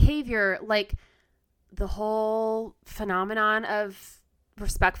toddler behavior, like the whole phenomenon of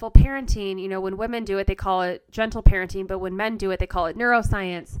respectful parenting. You know, when women do it, they call it gentle parenting, but when men do it, they call it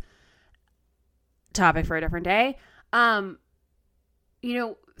neuroscience. Topic for a different day. You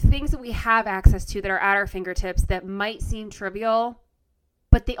know, things that we have access to that are at our fingertips that might seem trivial,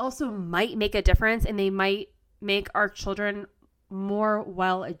 but they also might make a difference, and they might make our children more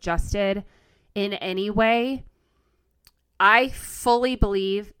well-adjusted in any way. I fully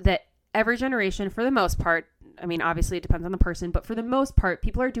believe that every generation, for the most part, I mean, obviously it depends on the person, but for the most part,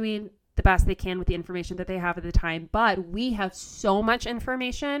 people are doing the best they can with the information that they have at the time. But we have so much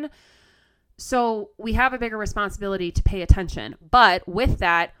information, so we have a bigger responsibility to pay attention. But with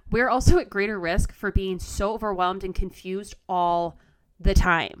that, we're also at greater risk for being so overwhelmed and confused all the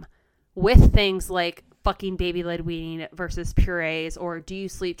time with things like fucking baby-led weaning versus purees, or do you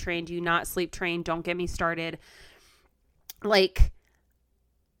sleep train, do you not sleep train, don't get me started. Like,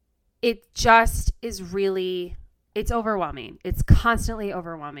 it just is really, it's overwhelming. It's constantly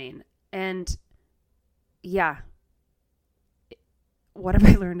overwhelming. And yeah, what have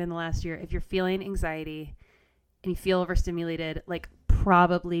I learned in the last year? If you're feeling anxiety and you feel overstimulated, like,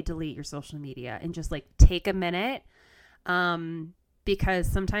 probably delete your social media and just like take a minute.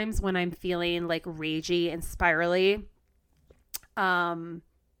 Because sometimes when I'm feeling like ragey and spirally, my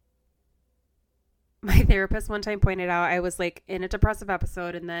therapist one time pointed out I was like in a depressive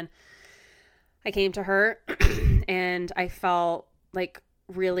episode, and then I came to her and I felt like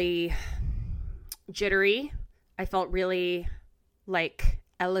really jittery. I felt really like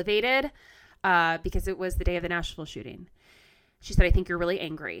elevated because it was the day of the Nashville shooting. She said, I think you're really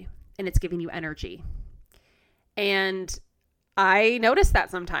angry and it's giving you energy. And I noticed that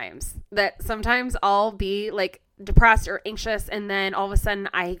sometimes I'll be like depressed or anxious, and then all of a sudden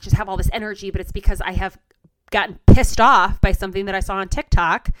I just have all this energy, but it's because I have gotten pissed off by something that I saw on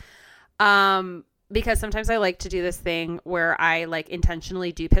TikTok. Because sometimes I like to do this thing where I like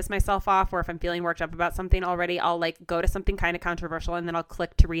intentionally do piss myself off, or if I'm feeling worked up about something already, I'll like go to something kind of controversial and then I'll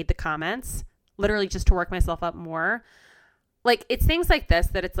click to read the comments, literally just to work myself up more. Like, it's things like this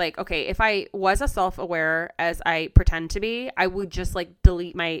that it's like, okay, if I was as self-aware as I pretend to be, I would just like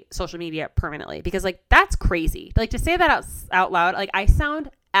delete my social media permanently, because like, that's crazy. Like, to say that out loud, like, I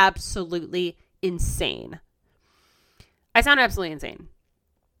sound absolutely insane.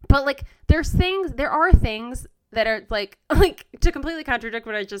 But like, there are things that are like to completely contradict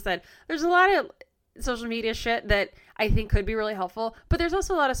what I just said. There's a lot of social media shit that I think could be really helpful, but there's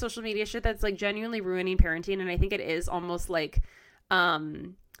also a lot of social media shit that's like genuinely ruining parenting. And I think it is almost like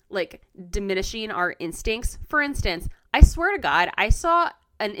like diminishing our instincts. For instance, I swear to God, I saw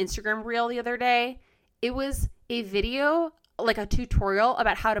an Instagram reel the other day. It was a video, like a tutorial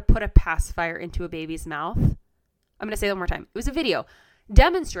about how to put a pacifier into a baby's mouth. I'm going to say that one more time. It was a video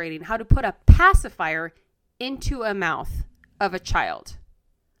demonstrating how to put a pacifier into a mouth of a child.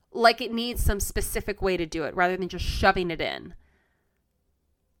 Like it needs some specific way to do it rather than just shoving it in.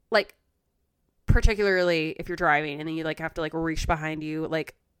 Like, particularly if you're driving and then you like have to like reach behind you,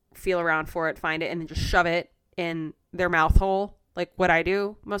 like feel around for it, find it, and then just shove it in their mouth hole. Like what I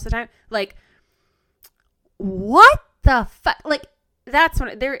do most of the time. Like, what the fuck? Like, that's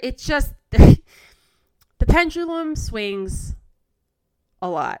when it's just, the pendulum swings a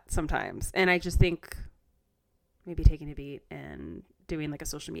lot sometimes. And I just think maybe taking a beat and doing like a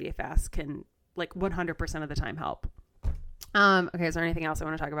social media fast can like 100% of the time help. Okay. Is there anything else I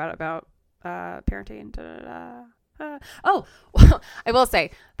want to talk about parenting? Oh, well, I will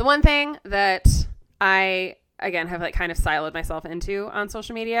say the one thing that I, again, have like kind of siloed myself into on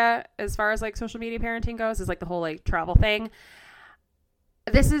social media as far as like social media parenting goes is like the whole like travel thing.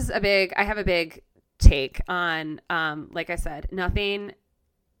 I have a big take on, like I said, nothing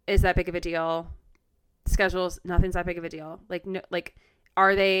is that big of a deal. Schedules, nothing's that big of a deal. Like, no, like,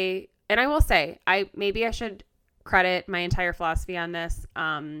 are they, and I will say, maybe I should credit my entire philosophy on this,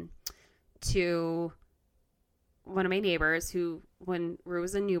 to one of my neighbors who, when Rue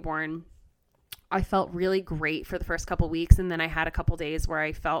was a newborn, I felt really great for the first couple weeks. And then I had a couple days where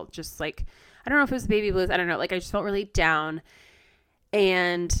I felt just like, I don't know if it was baby blues. I don't know. Like I just felt really down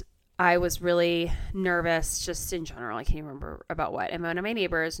and I was really nervous just in general. I can't remember about what. And one of my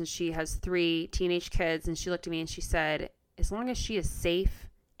neighbors, and she has 3 teenage kids, and she looked at me and she said, as long as she is safe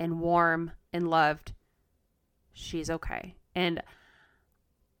and warm and loved, she's okay. And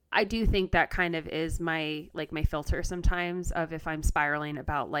I do think that kind of is my filter sometimes of if I'm spiraling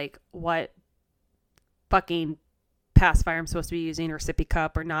about like what fucking pacifier I'm supposed to be using or sippy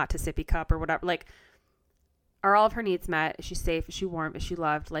cup or not to sippy cup or whatever. Like, are all of her needs met? Is she safe? Is she warm? Is she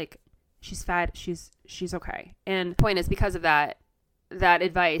loved? Like, she's fed. She's okay. And the point is, because of that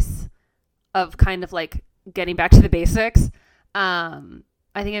advice of kind of like getting back to the basics,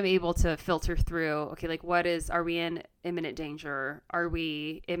 I think I'm able to filter through, okay, like are we in imminent danger?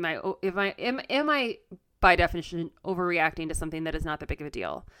 Am I by definition overreacting to something that is not that big of a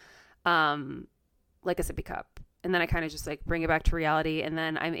deal? Like a sippy cup. And then I kind of just like bring it back to reality, and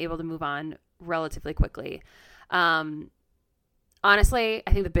then I'm able to move on relatively quickly. Honestly,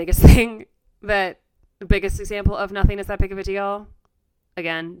 I think the biggest example of nothing is that big of a deal,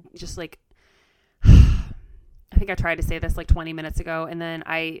 again, just like, I think I tried to say this like 20 minutes ago, and then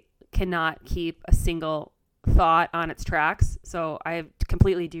I cannot keep a single thought on its tracks. So I've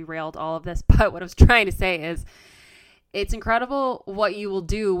completely derailed all of this. But what I was trying to say is it's incredible what you will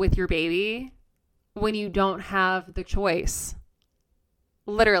do with your baby when you don't have the choice.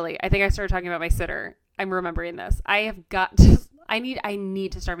 Literally, I think I started talking about my sitter. I'm remembering this. I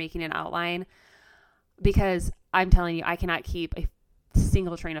need to start making an outline because I'm telling you, I cannot keep a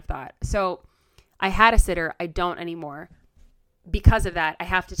single train of thought. So I had a sitter. I don't anymore. Because of that, I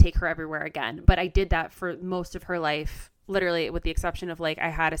have to take her everywhere again. But I did that for most of her life, literally with the exception of like I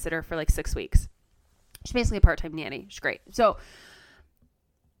had a sitter for like 6 weeks. She's basically a part-time nanny. She's great. So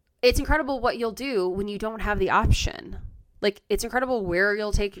it's incredible what you'll do when you don't have the option. Like, it's incredible where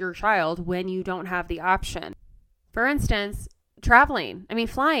you'll take your child when you don't have the option. For instance,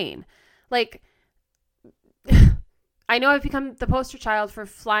 flying. Like, I know I've become the poster child for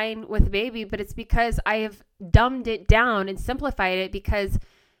flying with a baby, but it's because I have dumbed it down and simplified it because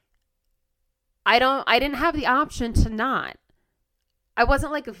I didn't have the option to not. I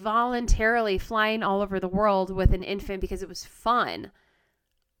wasn't like voluntarily flying all over the world with an infant because it was fun.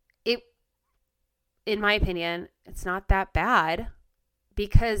 In my opinion, it's not that bad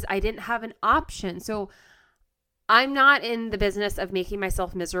because I didn't have an option. So I'm not in the business of making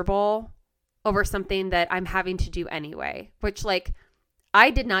myself miserable over something that I'm having to do anyway, which like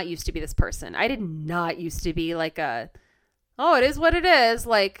I did not used to be this person. I did not used to be like it is what it is.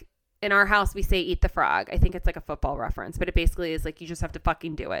 Like in our house, we say eat the frog. I think it's like a football reference, but it basically is like you just have to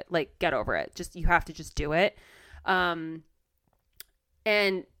fucking do it. Like get over it. You have to just do it. And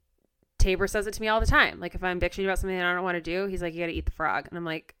Tabor says it to me all the time. Like if I'm bitching about something that I don't want to do, he's like, you got to eat the frog. And I'm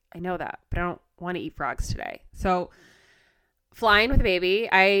like, I know that, but I don't want to eat frogs today. So flying with a baby,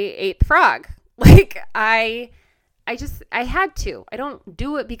 I ate the frog. Like I had to. I don't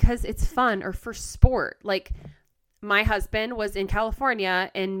do it because it's fun or for sport. Like my husband was in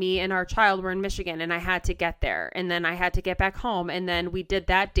California and me and our child were in Michigan and I had to get there and then I had to get back home. And then we did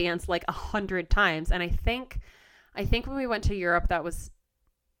that dance like 100 times. And I think when we went to Europe, that was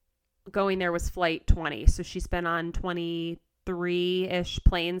going there was flight 20. So she's been on 23-ish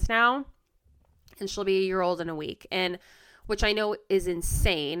planes now, and she'll be a year old in a week. And which I know is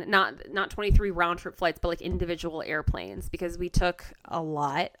insane. Not 23 round trip flights, but like individual airplanes, because we took a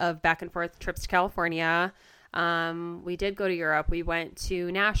lot of back and forth trips to California. We did go to Europe. We went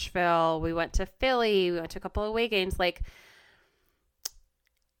to Nashville. We went to Philly. We went to a couple of away games.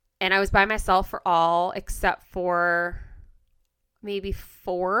 And I was by myself for all except for maybe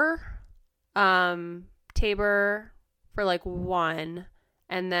 4. Tabor for like 1.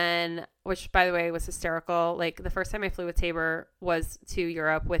 And then, which by the way was hysterical. Like the first time I flew with Tabor was to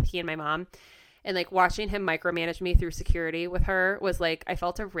Europe with he and my mom. And like watching him micromanage me through security with her was like, I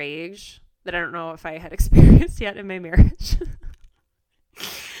felt a rage that I don't know if I had experienced yet in my marriage.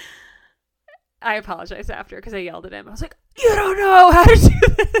 I apologized after because I yelled at him. I was like, you don't know how to do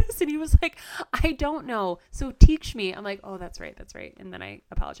this. And he was like, I don't know. So teach me. I'm like, oh, that's right. That's right. And then I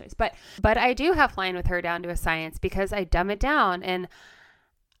apologized. But I do have flying with her down to a science because I dumb it down. And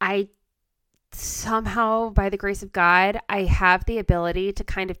I somehow, by the grace of God, I have the ability to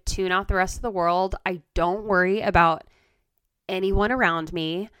kind of tune out the rest of the world. I don't worry about anyone around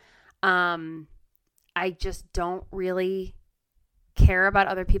me. I just don't really care about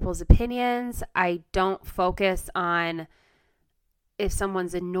other people's opinions. I don't focus on if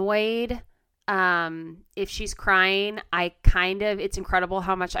someone's annoyed. If she's crying, it's incredible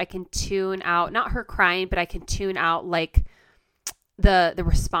how much I can tune out, not her crying, but I can tune out like the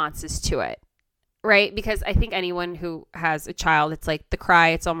responses to it. Right? Because I think anyone who has a child, it's like the cry,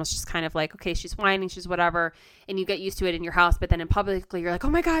 it's almost just kind of like, okay, she's whining, she's whatever. And you get used to it in your house, but then in publicly, you're like, oh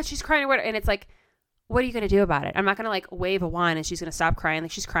my God, she's crying or whatever. And it's like, what are you going to do about it? I'm not going to like wave a wand and she's going to stop crying. Like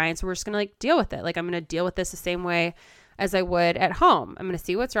she's crying. So we're just going to like deal with it. Like I'm going to deal with this the same way as I would at home. I'm going to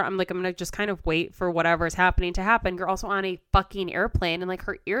see what's wrong. I'm going to just kind of wait for whatever is happening to happen. You're also on a fucking airplane and like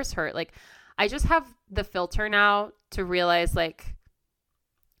her ears hurt. Like I just have the filter now to realize like,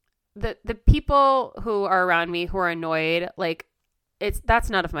 the people who are around me who are annoyed, like that's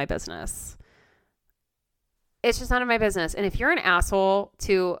none of my business. It's just none of my business. And if you're an asshole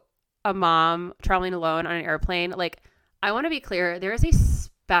to a mom traveling alone on an airplane, like I want to be clear, there is a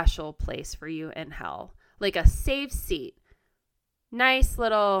special place for you in hell, like a safe seat, nice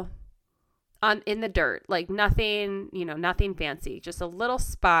little in the dirt, like nothing fancy, just a little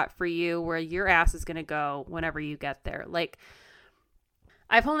spot for you where your ass is going to go whenever you get there. Like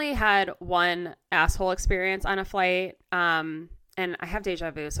I've only had one asshole experience on a flight, and I have deja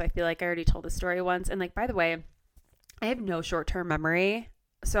vu, so I feel like I already told this story once. And like, by the way, I have no short-term memory,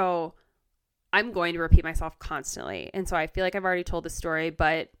 so I'm going to repeat myself constantly. And so I feel like I've already told this story,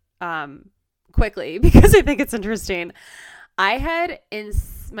 but quickly because I think it's interesting. My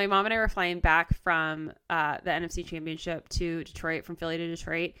mom and I were flying back from the NFC Championship to Detroit, from Philly to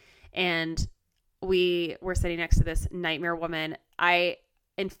Detroit, and we were sitting next to this nightmare woman.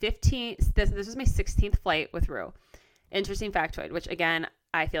 This was my 16th flight with Rue. Interesting factoid, which again,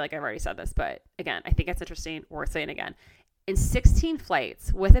 I feel like I've already said this, but again, I think it's interesting, worth saying again. In 16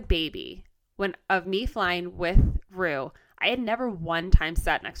 flights with a baby, of me flying with Rue, I had never one time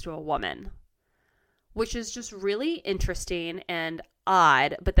sat next to a woman, which is just really interesting and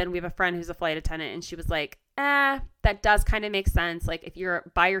odd. But then we have a friend who's a flight attendant, and she was like, that does kind of make sense. Like if you're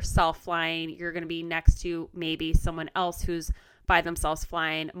by yourself flying, you're going to be next to maybe someone else who's by themselves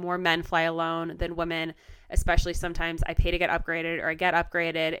flying. More men fly alone than women, especially sometimes I pay to get upgraded or I get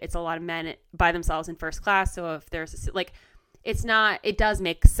upgraded. It's a lot of men by themselves in first class. So if there's it does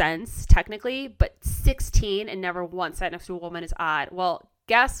make sense technically, but 16 and never once sat next to a woman is odd. Well,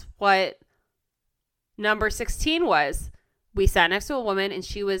 guess what number 16 was? We sat next to a woman and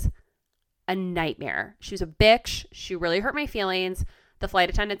she was a nightmare. She was a bitch. She really hurt my feelings. The flight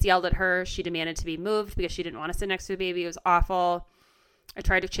attendants yelled at her. She demanded to be moved because she didn't want to sit next to a baby. It was awful. I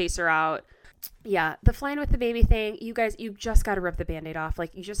tried to chase her out. Yeah, the flying with the baby thing, you guys, you just got to rip the Band-Aid off.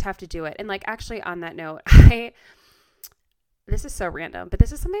 Like, you just have to do it. And like, actually on that note, this is so random, but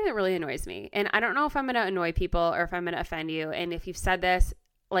this is something that really annoys me. And I don't know if I'm going to annoy people or if I'm going to offend you. And if you've said this,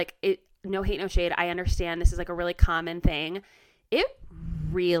 like no hate, no shade. I understand this is like a really common thing. It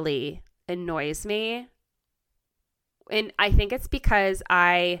really annoys me. And I think it's because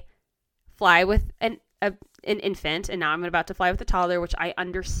I fly with an infant, and now I'm about to fly with a toddler, which I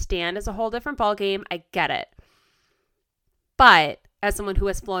understand is a whole different ballgame. I get it. But as someone who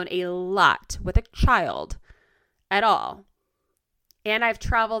has flown a lot with a child at all, and I've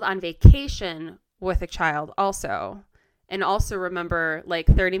traveled on vacation with a child also, and also remember like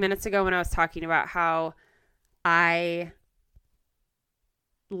 30 minutes ago when I was talking about how I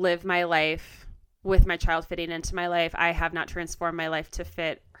live my life with my child fitting into my life, I have not transformed my life to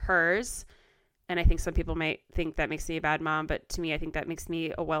fit hers. And I think some people might think that makes me a bad mom, but to me, I think that makes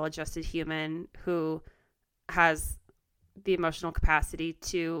me a well-adjusted human who has the emotional capacity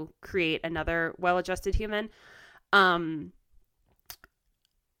to create another well-adjusted human.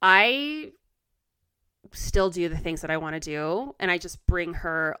 I still do the things that I want to do, and I just bring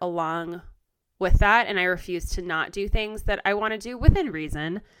her along with that, and I refuse to not do things that I want to do within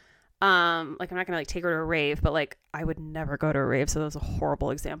reason. Like I'm not gonna like take her to a rave, but like I would never go to a rave, so that was a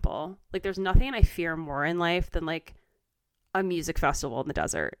horrible example. Like there's nothing I fear more in life than like a music festival in the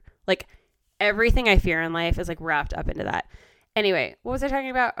desert. Like everything I fear in life is like wrapped up into that. Anyway, what was I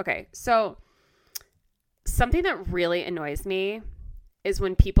talking about? Okay, so something that really annoys me is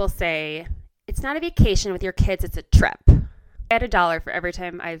when people say, it's not a vacation with your kids, it's a trip. I had $1 for every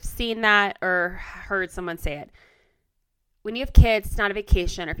time I've seen that or heard someone say it. When you have kids, it's not a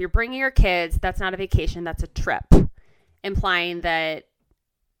vacation. Or if you're bringing your kids, that's not a vacation, that's a trip. Implying that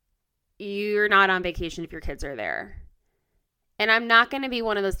you're not on vacation if your kids are there. And I'm not going to be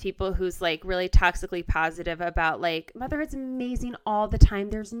one of those people who's like really toxically positive about like motherhood's amazing all the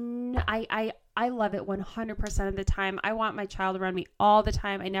time. I love it 100% of the time. I want my child around me all the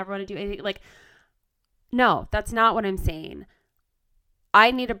time. I never want to do anything like, no, that's not what I'm saying.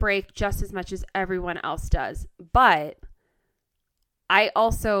 I need a break just as much as everyone else does. But I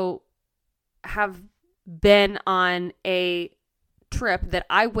also have been on a trip that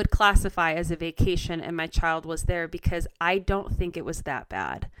I would classify as a vacation and my child was there because I don't think it was that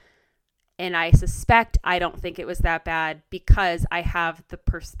bad. And I suspect I don't think it was that bad because I have the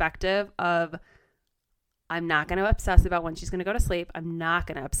perspective of I'm not going to obsess about when she's going to go to sleep. I'm not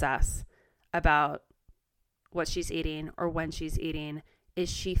going to obsess about what she's eating or when she's eating. Is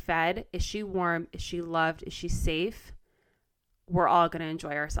she fed? Is she warm? Is she loved? Is she safe? We're all going to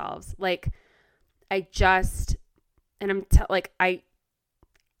enjoy ourselves. Like I just, and I'm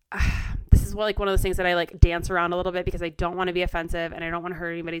this is like one of those things that I like dance around a little bit because I don't want to be offensive and I don't want to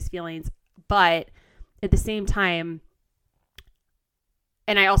hurt anybody's feelings. But at the same time,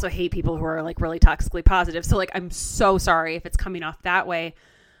 and I also hate people who are like really toxically positive. So like, I'm so sorry if it's coming off that way,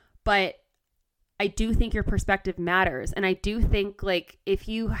 but I do think your perspective matters. And I do think like if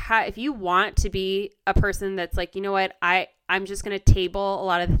you want to be a person that's like, you know what, I'm just going to table a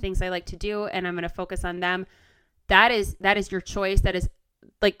lot of the things I like to do and I'm going to focus on them. That is your choice. That is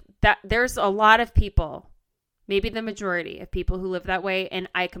like that. There's a lot of people, maybe the majority of people who live that way. And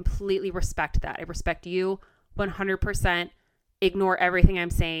I completely respect that. I respect you 100%. Ignore everything I'm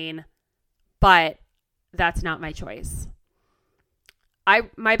saying, but that's not my choice.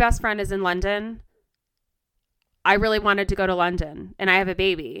 My best friend is in London. I really wanted to go to London and I have a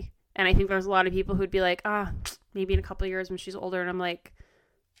baby. And I think there's a lot of people who'd be like, maybe in a couple of years when she's older. And I'm like,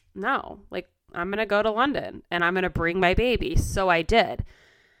 no, like I'm going to go to London and I'm going to bring my baby. So I did.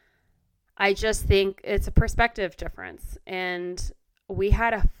 I just think it's a perspective difference. And we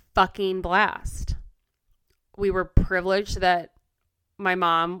had a fucking blast. We were privileged that my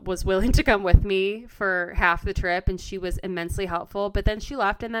mom was willing to come with me for half the trip and she was immensely helpful, but then she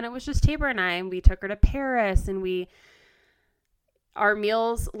left and then it was just Tabor and I, and we took her to Paris and our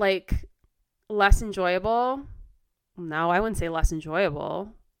meals like less enjoyable. No, I wouldn't say less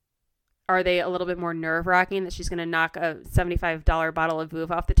enjoyable. Are they a little bit more nerve-wracking that she's going to knock a $75 bottle of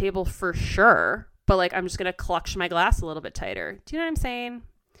Vouv off the table? For sure. But like, I'm just going to clutch my glass a little bit tighter. Do you know what I'm saying?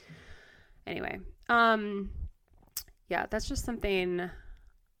 Anyway, yeah, that's just something.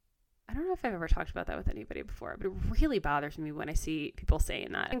 I don't know if I've ever talked about that with anybody before, but it really bothers me when I see people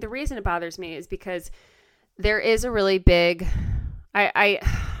saying that. I think the reason it bothers me is because there is a really big,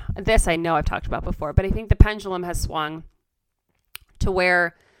 this I know I've talked about before, but I think the pendulum has swung to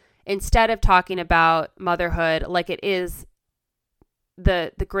where instead of talking about motherhood like it is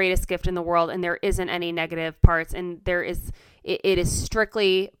the greatest gift in the world and there isn't any negative parts and it is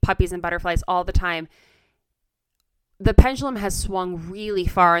strictly puppies and butterflies all the time, the pendulum has swung really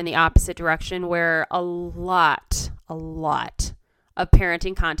far in the opposite direction where a lot of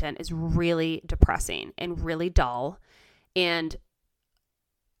parenting content is really depressing and really dull and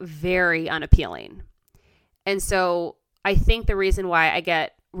very unappealing. And so I think the reason why I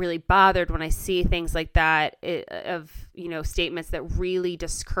get really bothered when I see things like that statements that really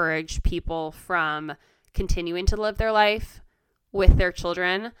discourage people from continuing to live their life with their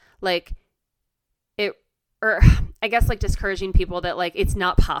children, I guess like discouraging people that like it's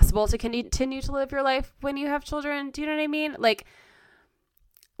not possible to continue to live your life when you have children. Do you know what I mean? Like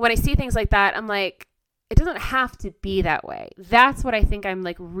when I see things like that, I'm like, it doesn't have to be that way. That's what I think I'm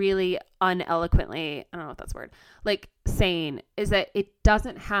like really uneloquently, I don't know if that's a word, like saying is that it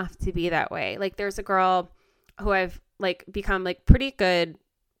doesn't have to be that way. Like there's a girl who I've like become like pretty good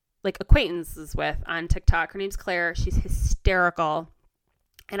like acquaintances with on TikTok. Her name's Claire. She's hysterical.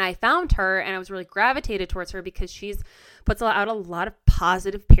 And I found her and I was really gravitated towards her because she's puts out a lot of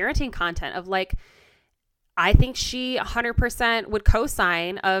positive parenting content of like, I think she 100% would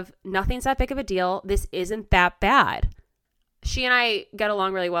co-sign of nothing's that big of a deal. This isn't that bad. She and I get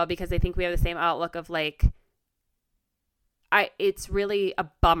along really well because I think we have the same outlook of like, it's really a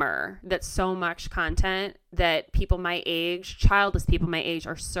bummer that so much content that people my age, childless people my age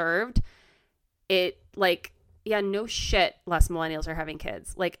are served. It like, yeah, no shit, less millennials are having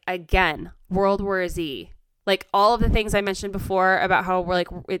kids. Like, again, World War Z. Like, all of the things I mentioned before about how we're like,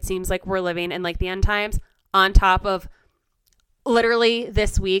 it seems like we're living in like the end times, on top of literally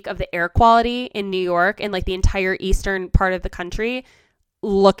this week of the air quality in New York and like the entire eastern part of the country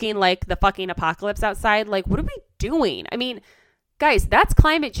looking like the fucking apocalypse outside. Like, what are we doing? I mean, guys, that's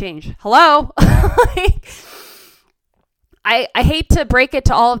climate change. Hello? Like, I hate to break it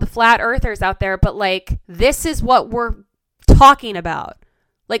to all of the flat earthers out there, but like, this is what we're talking about.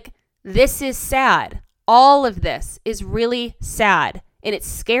 Like, this is sad. All of this is really sad and it's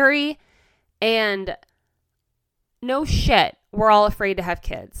scary, and no shit, we're all afraid to have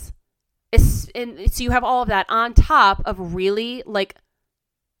kids. And so you have all of that on top of really like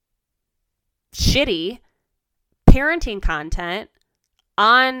shitty parenting content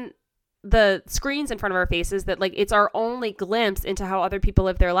on the screens in front of our faces that like it's our only glimpse into how other people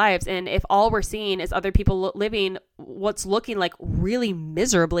live their lives. And if all we're seeing is other people living what's looking like really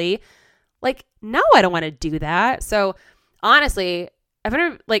miserably, like, no, I don't want to do that. So honestly, I've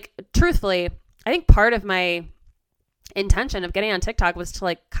been like, truthfully, I think part of my intention of getting on TikTok was to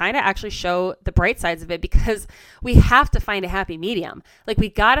like kind of actually show the bright sides of it, because we have to find a happy medium. Like, we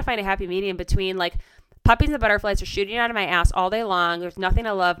got to find a happy medium between like puppies and butterflies are shooting out of my ass all day long. There's nothing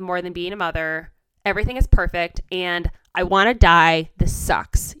I love more than being a mother. Everything is perfect and I want to die. This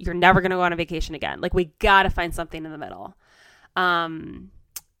sucks. You're never going to go on a vacation again. Like, we got to find something in the middle. And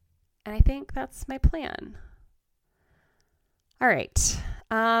I think that's my plan. All right.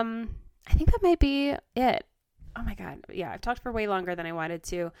 I think that might be it. Oh my God. Yeah, I've talked for way longer than I wanted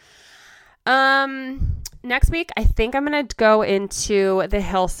to. Next week, I think I'm going to go into the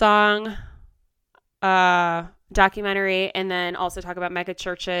Hillsong documentary, and then also talk about mega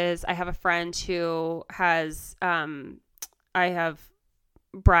churches. I have a friend who has, I have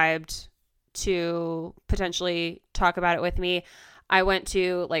bribed to potentially talk about it with me. I went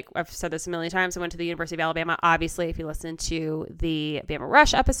to, like, I've said this a million times, I went to the University of Alabama. Obviously, if you listen to the Bama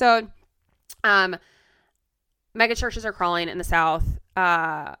Rush episode, mega churches are crawling in the South,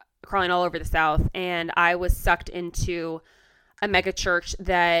 crawling all over the South. And I was sucked into a mega church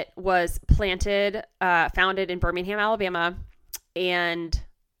that was founded in Birmingham, Alabama, and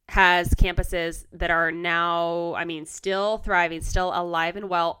has campuses that are now, I mean, still thriving, still alive and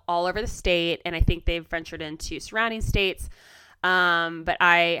well all over the state. And I think they've ventured into surrounding states. But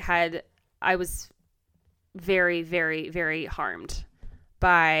I was very, very, very harmed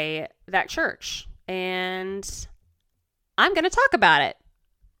by that church. And I'm going to talk about it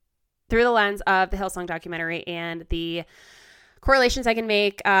through the lens of the Hillsong documentary and the correlations I can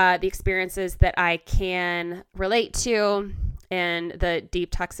make, the experiences that I can relate to, and the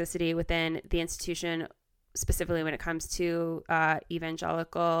deep toxicity within the institution, specifically when it comes to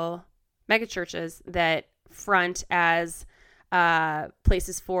evangelical megachurches that front as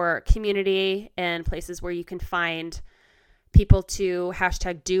places for community and places where you can find people to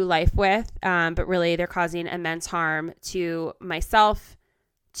 #do life with, but really they're causing immense harm to myself,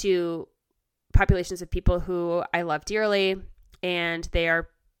 to populations of people who I love dearly, and they are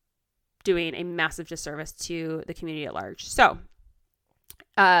doing a massive disservice to the community at large. So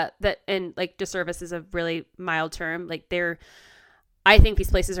and like disservice is a really mild term. Like, I think these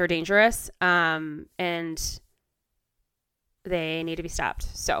places are dangerous, and they need to be stopped.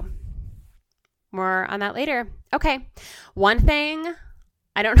 So more on that later. Okay. One thing,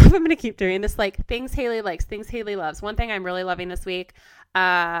 I don't know if I'm going to keep doing this, like things Haley likes, things Haley loves. One thing I'm really loving this week,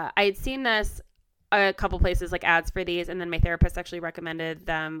 I had seen this a couple places, like ads for these, and then my therapist actually recommended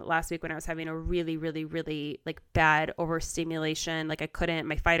them last week when I was having a really, really, really like bad overstimulation. Like,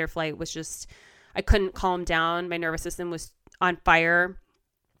 my fight or flight was just, I couldn't calm down. My nervous system was on fire,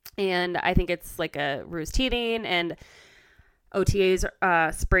 and I think it's like a ruse teething, and OTA's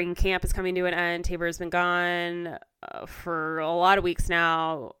spring camp is coming to an end. Tabor's been gone for a lot of weeks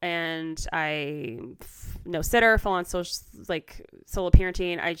now, and no sitter, full on social, like solo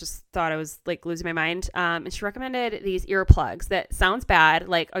parenting. I just thought I was like losing my mind. And she recommended these earplugs that sounds bad.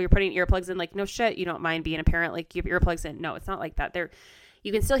 Like, oh, you're putting earplugs in. Like, no shit, you don't mind being a parent. Like, you have earplugs in. No, it's not like that.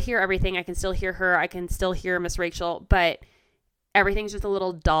 You can still hear everything. I can still hear her. I can still hear Miss Rachel, but everything's just a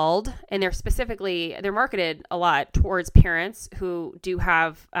little dulled, and they're marketed a lot towards parents who do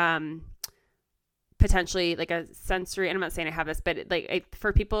have potentially like a sensory, and I'm not saying I have this, but like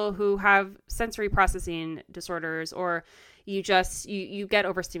for people who have sensory processing disorders, or you get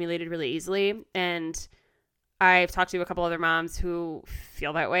overstimulated really easily. And I've talked to a couple other moms who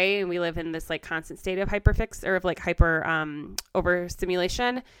feel that way, and we live in this like constant state of hyperfix, or of like hyper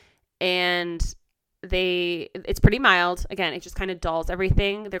overstimulation, and it's pretty mild. Again, it just kind of dulls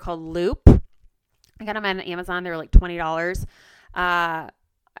everything. They're called Loop. I got them on Amazon. They were like $20. I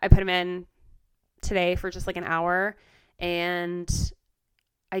put them in today for just like an hour, and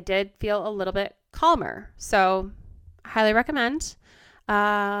I did feel a little bit calmer. So highly recommend.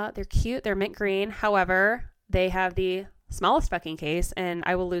 They're cute. They're mint green. However, they have the smallest fucking case, and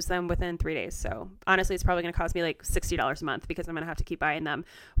I will lose them within 3 days. So honestly, it's probably going to cost me like $60 a month, because I'm going to have to keep buying them,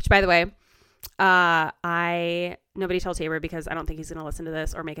 which, by the way, nobody tell Tabor, because I don't think he's going to listen to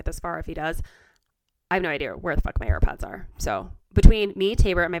this or make it this far. If he does, I have no idea where the fuck my AirPods are. So between me,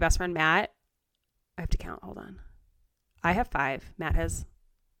 Tabor, and my best friend, Matt, I have to count. Hold on. I have 5. Matt has,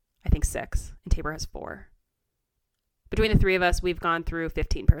 I think, 6, and Tabor has 4. Between the 3 of us, we've gone through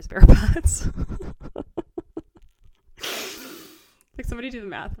 15 pairs of AirPods. Like, somebody do the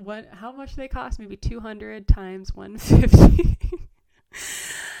math. How much do they cost? Maybe 200 times 150.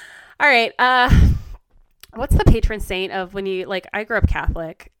 All right. What's the patron saint of when you, like, I grew up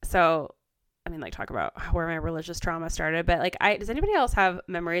Catholic, so I mean, like, talk about where my religious trauma started, but like, does anybody else have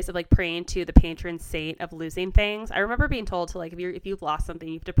memories of like praying to the patron saint of losing things? I remember being told to, like, if you've lost something,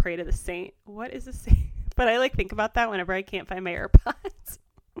 you have to pray to the saint. What is a saint? But I like think about that whenever I can't find my AirPods.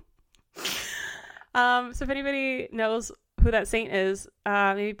 So if anybody knows who that saint is,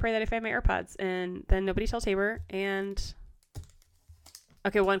 maybe pray that I find my AirPods, and then nobody tell Tabor. And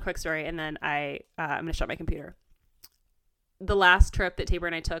okay, one quick story, and then I'm going to shut my computer. The last trip that Tabor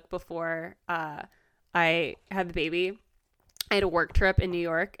and I took before I had the baby, I had a work trip in New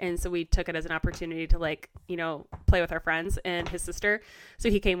York, and so we took it as an opportunity to, like, you know, play with our friends and his sister. So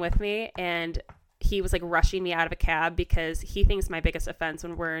he came with me, and he was like rushing me out of a cab, because he thinks my biggest offense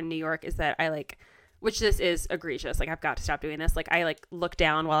when we're in New York is that I like, which this is egregious, like, I've got to stop doing this. Like, I like look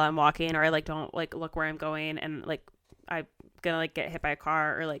down while I'm walking, or I like don't like look where I'm going, and like I'm gonna like get hit by a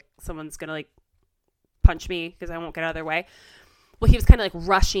car, or like someone's gonna like punch me because I won't get out of their way. Well, he was kind of like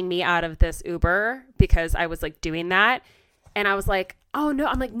rushing me out of this Uber because I was like doing that. And I was like, oh no.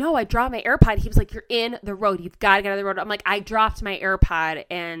 I'm like, no, I dropped my AirPod. He was like, you're in the road. You've got to get out of the road. I'm like, I dropped my AirPod,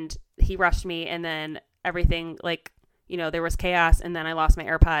 and he rushed me. And then everything, like, you know, there was chaos, and then I lost my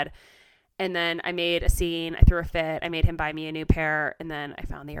AirPod. And then I made a scene. I threw a fit. I made him buy me a new pair. And then I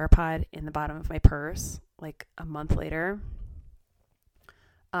found the AirPod in the bottom of my purse like a month later.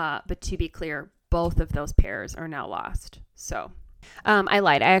 But to be clear, both of those pairs are now lost. So I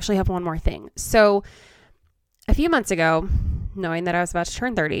lied. I actually have one more thing. So a few months ago, knowing that I was about to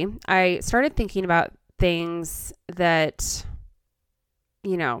turn 30, I started thinking about things that,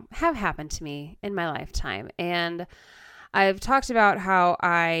 you know, have happened to me in my lifetime. And I've talked about how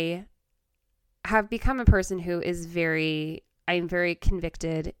I have become a person who is I'm very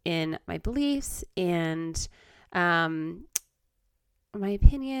convicted in my beliefs and my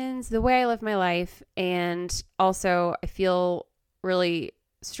opinions, the way I live my life. And also I feel really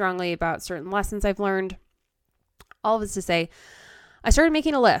strongly about certain lessons I've learned. All of this to say, I started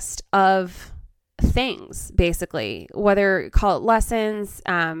making a list of things, basically, whether call it lessons,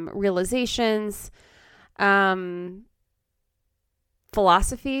 realizations,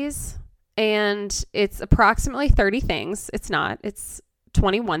 philosophies, and it's approximately 30 things. It's not, it's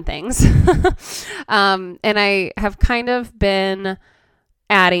 21 things. And I have kind of been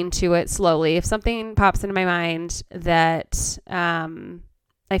adding to it slowly. If something pops into my mind that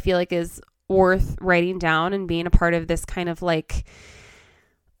I feel like is worth writing down and being a part of this kind of like,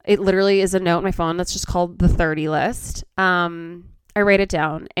 it literally is a note on my phone that's just called the 30 list. I write it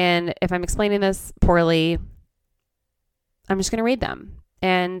down, and if I'm explaining this poorly, I'm just going to read them.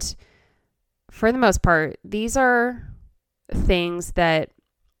 And for the most part, these are things that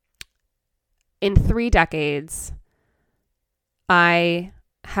in 3 decades I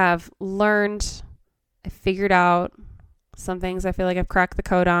have learned, I figured out. Some things I feel like I've cracked the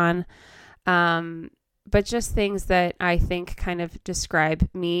code on. But just things that I think kind of describe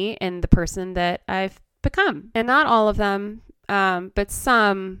me and the person that I've become. And not all of them, but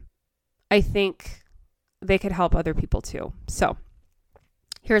some, I think they could help other people too. So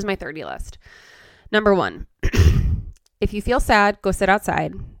here's my 30 list. Number 1, if you feel sad, go sit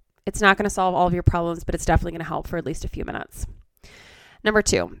outside. It's not going to solve all of your problems, but it's definitely going to help for at least a few minutes. Number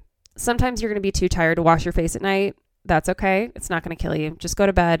 2, sometimes you're going to be too tired to wash your face at night. That's okay. It's not going to kill you. Just go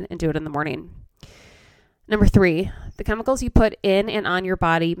to bed and do it in the morning. Number 3, the chemicals you put in and on your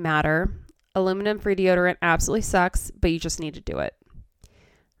body matter. Aluminum-free deodorant absolutely sucks, but you just need to do it.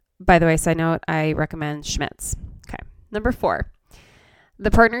 By the way, side note, I recommend Schmidt's. Okay. Number 4,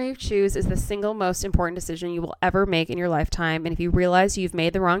 the partner you choose is the single most important decision you will ever make in your lifetime. And if you realize you've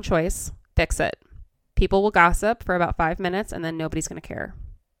made the wrong choice, fix it. People will gossip for about 5 minutes and then nobody's going to care.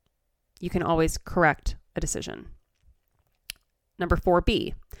 You can always correct a decision. Number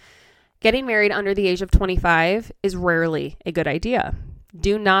 4B, getting married under the age of 25 is rarely a good idea.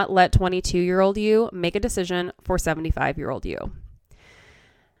 Do not let 22-year-old you make a decision for 75-year-old you.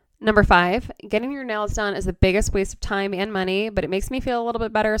 Number 5, getting your nails done is the biggest waste of time and money, but it makes me feel a little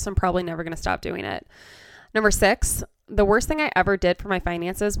bit better, so I'm probably never going to stop doing it. Number 6, the worst thing I ever did for my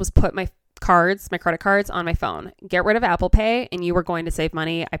finances was put my credit cards on my phone. Get rid of Apple Pay and you are going to save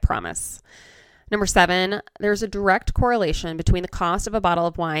money, I promise. Number 7, there's a direct correlation between the cost of a bottle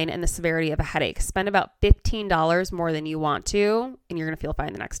of wine and the severity of a headache. Spend about $15 more than you want to, and you're going to feel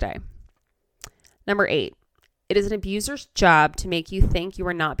fine the next day. Number 8, it is an abuser's job to make you think you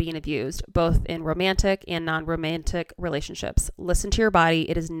are not being abused, both in romantic and non-romantic relationships. Listen to your body.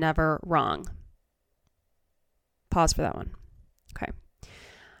 It is never wrong. Pause for that one. Okay.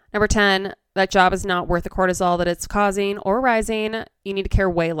 Number 10, that job is not worth the cortisol that it's causing or rising. You need to care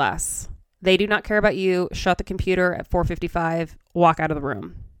way less. They do not care about you. Shut the computer at 4:55. Walk out of the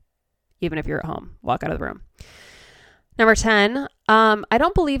room. Even if you're at home, walk out of the room. Number 10, I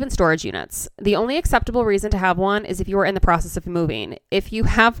don't believe in storage units. The only acceptable reason to have one is if you are in the process of moving. If you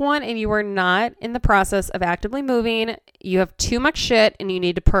have one and you are not in the process of actively moving, you have too much shit and you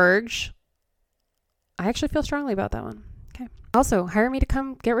need to purge. I actually feel strongly about that one. Okay. Also, hire me to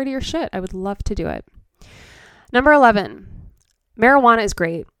come get rid of your shit. I would love to do it. Number 11, marijuana is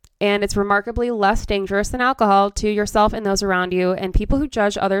great. And it's remarkably less dangerous than alcohol to yourself and those around you. And people who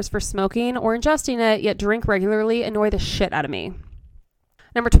judge others for smoking or ingesting it, yet drink regularly, annoy the shit out of me.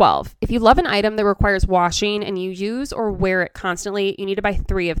 Number 12, if you love an item that requires washing and you use or wear it constantly, you need to buy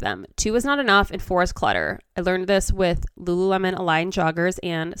 3 of them. 2 is not enough and 4 is clutter. I learned this with Lululemon Align joggers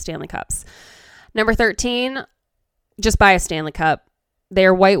and Stanley Cups. Number 13, just buy a Stanley Cup. They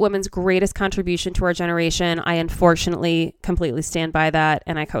are white women's greatest contribution to our generation. I unfortunately completely stand by that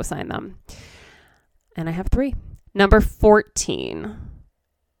and I co-sign them. And I have 3. Number 14.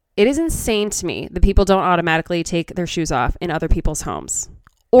 It is insane to me that people don't automatically take their shoes off in other people's homes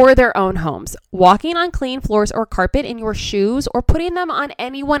or their own homes. Walking on clean floors or carpet in your shoes or putting them on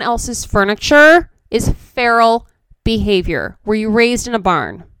anyone else's furniture is feral behavior. Were you raised in a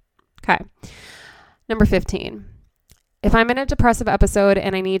barn? Okay. Number 15. If I'm in a depressive episode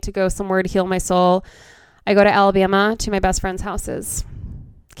and I need to go somewhere to heal my soul, I go to Alabama to my best friend's houses.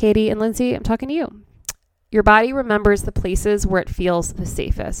 Katie and Lindsay, I'm talking to you. Your body remembers the places where it feels the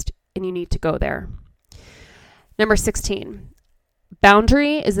safest, and you need to go there. Number 16,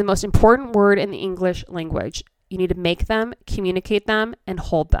 boundary is the most important word in the English language. You need to make them, communicate them, and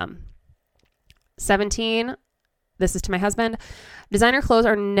hold them. 17, this is to my husband. Designer clothes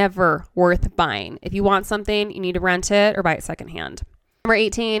are never worth buying. If you want something, you need to rent it or buy it secondhand. Number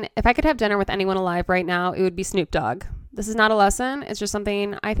 18, if I could have dinner with anyone alive right now, it would be Snoop Dogg. This is not a lesson. It's just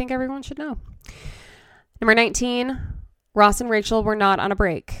something I think everyone should know. Number 19, Ross and Rachel were not on a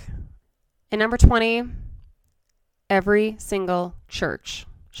break. And number 20, every single church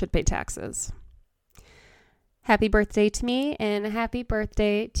should pay taxes. Happy birthday to me and happy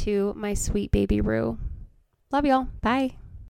birthday to my sweet baby Rue. Love y'all. Bye.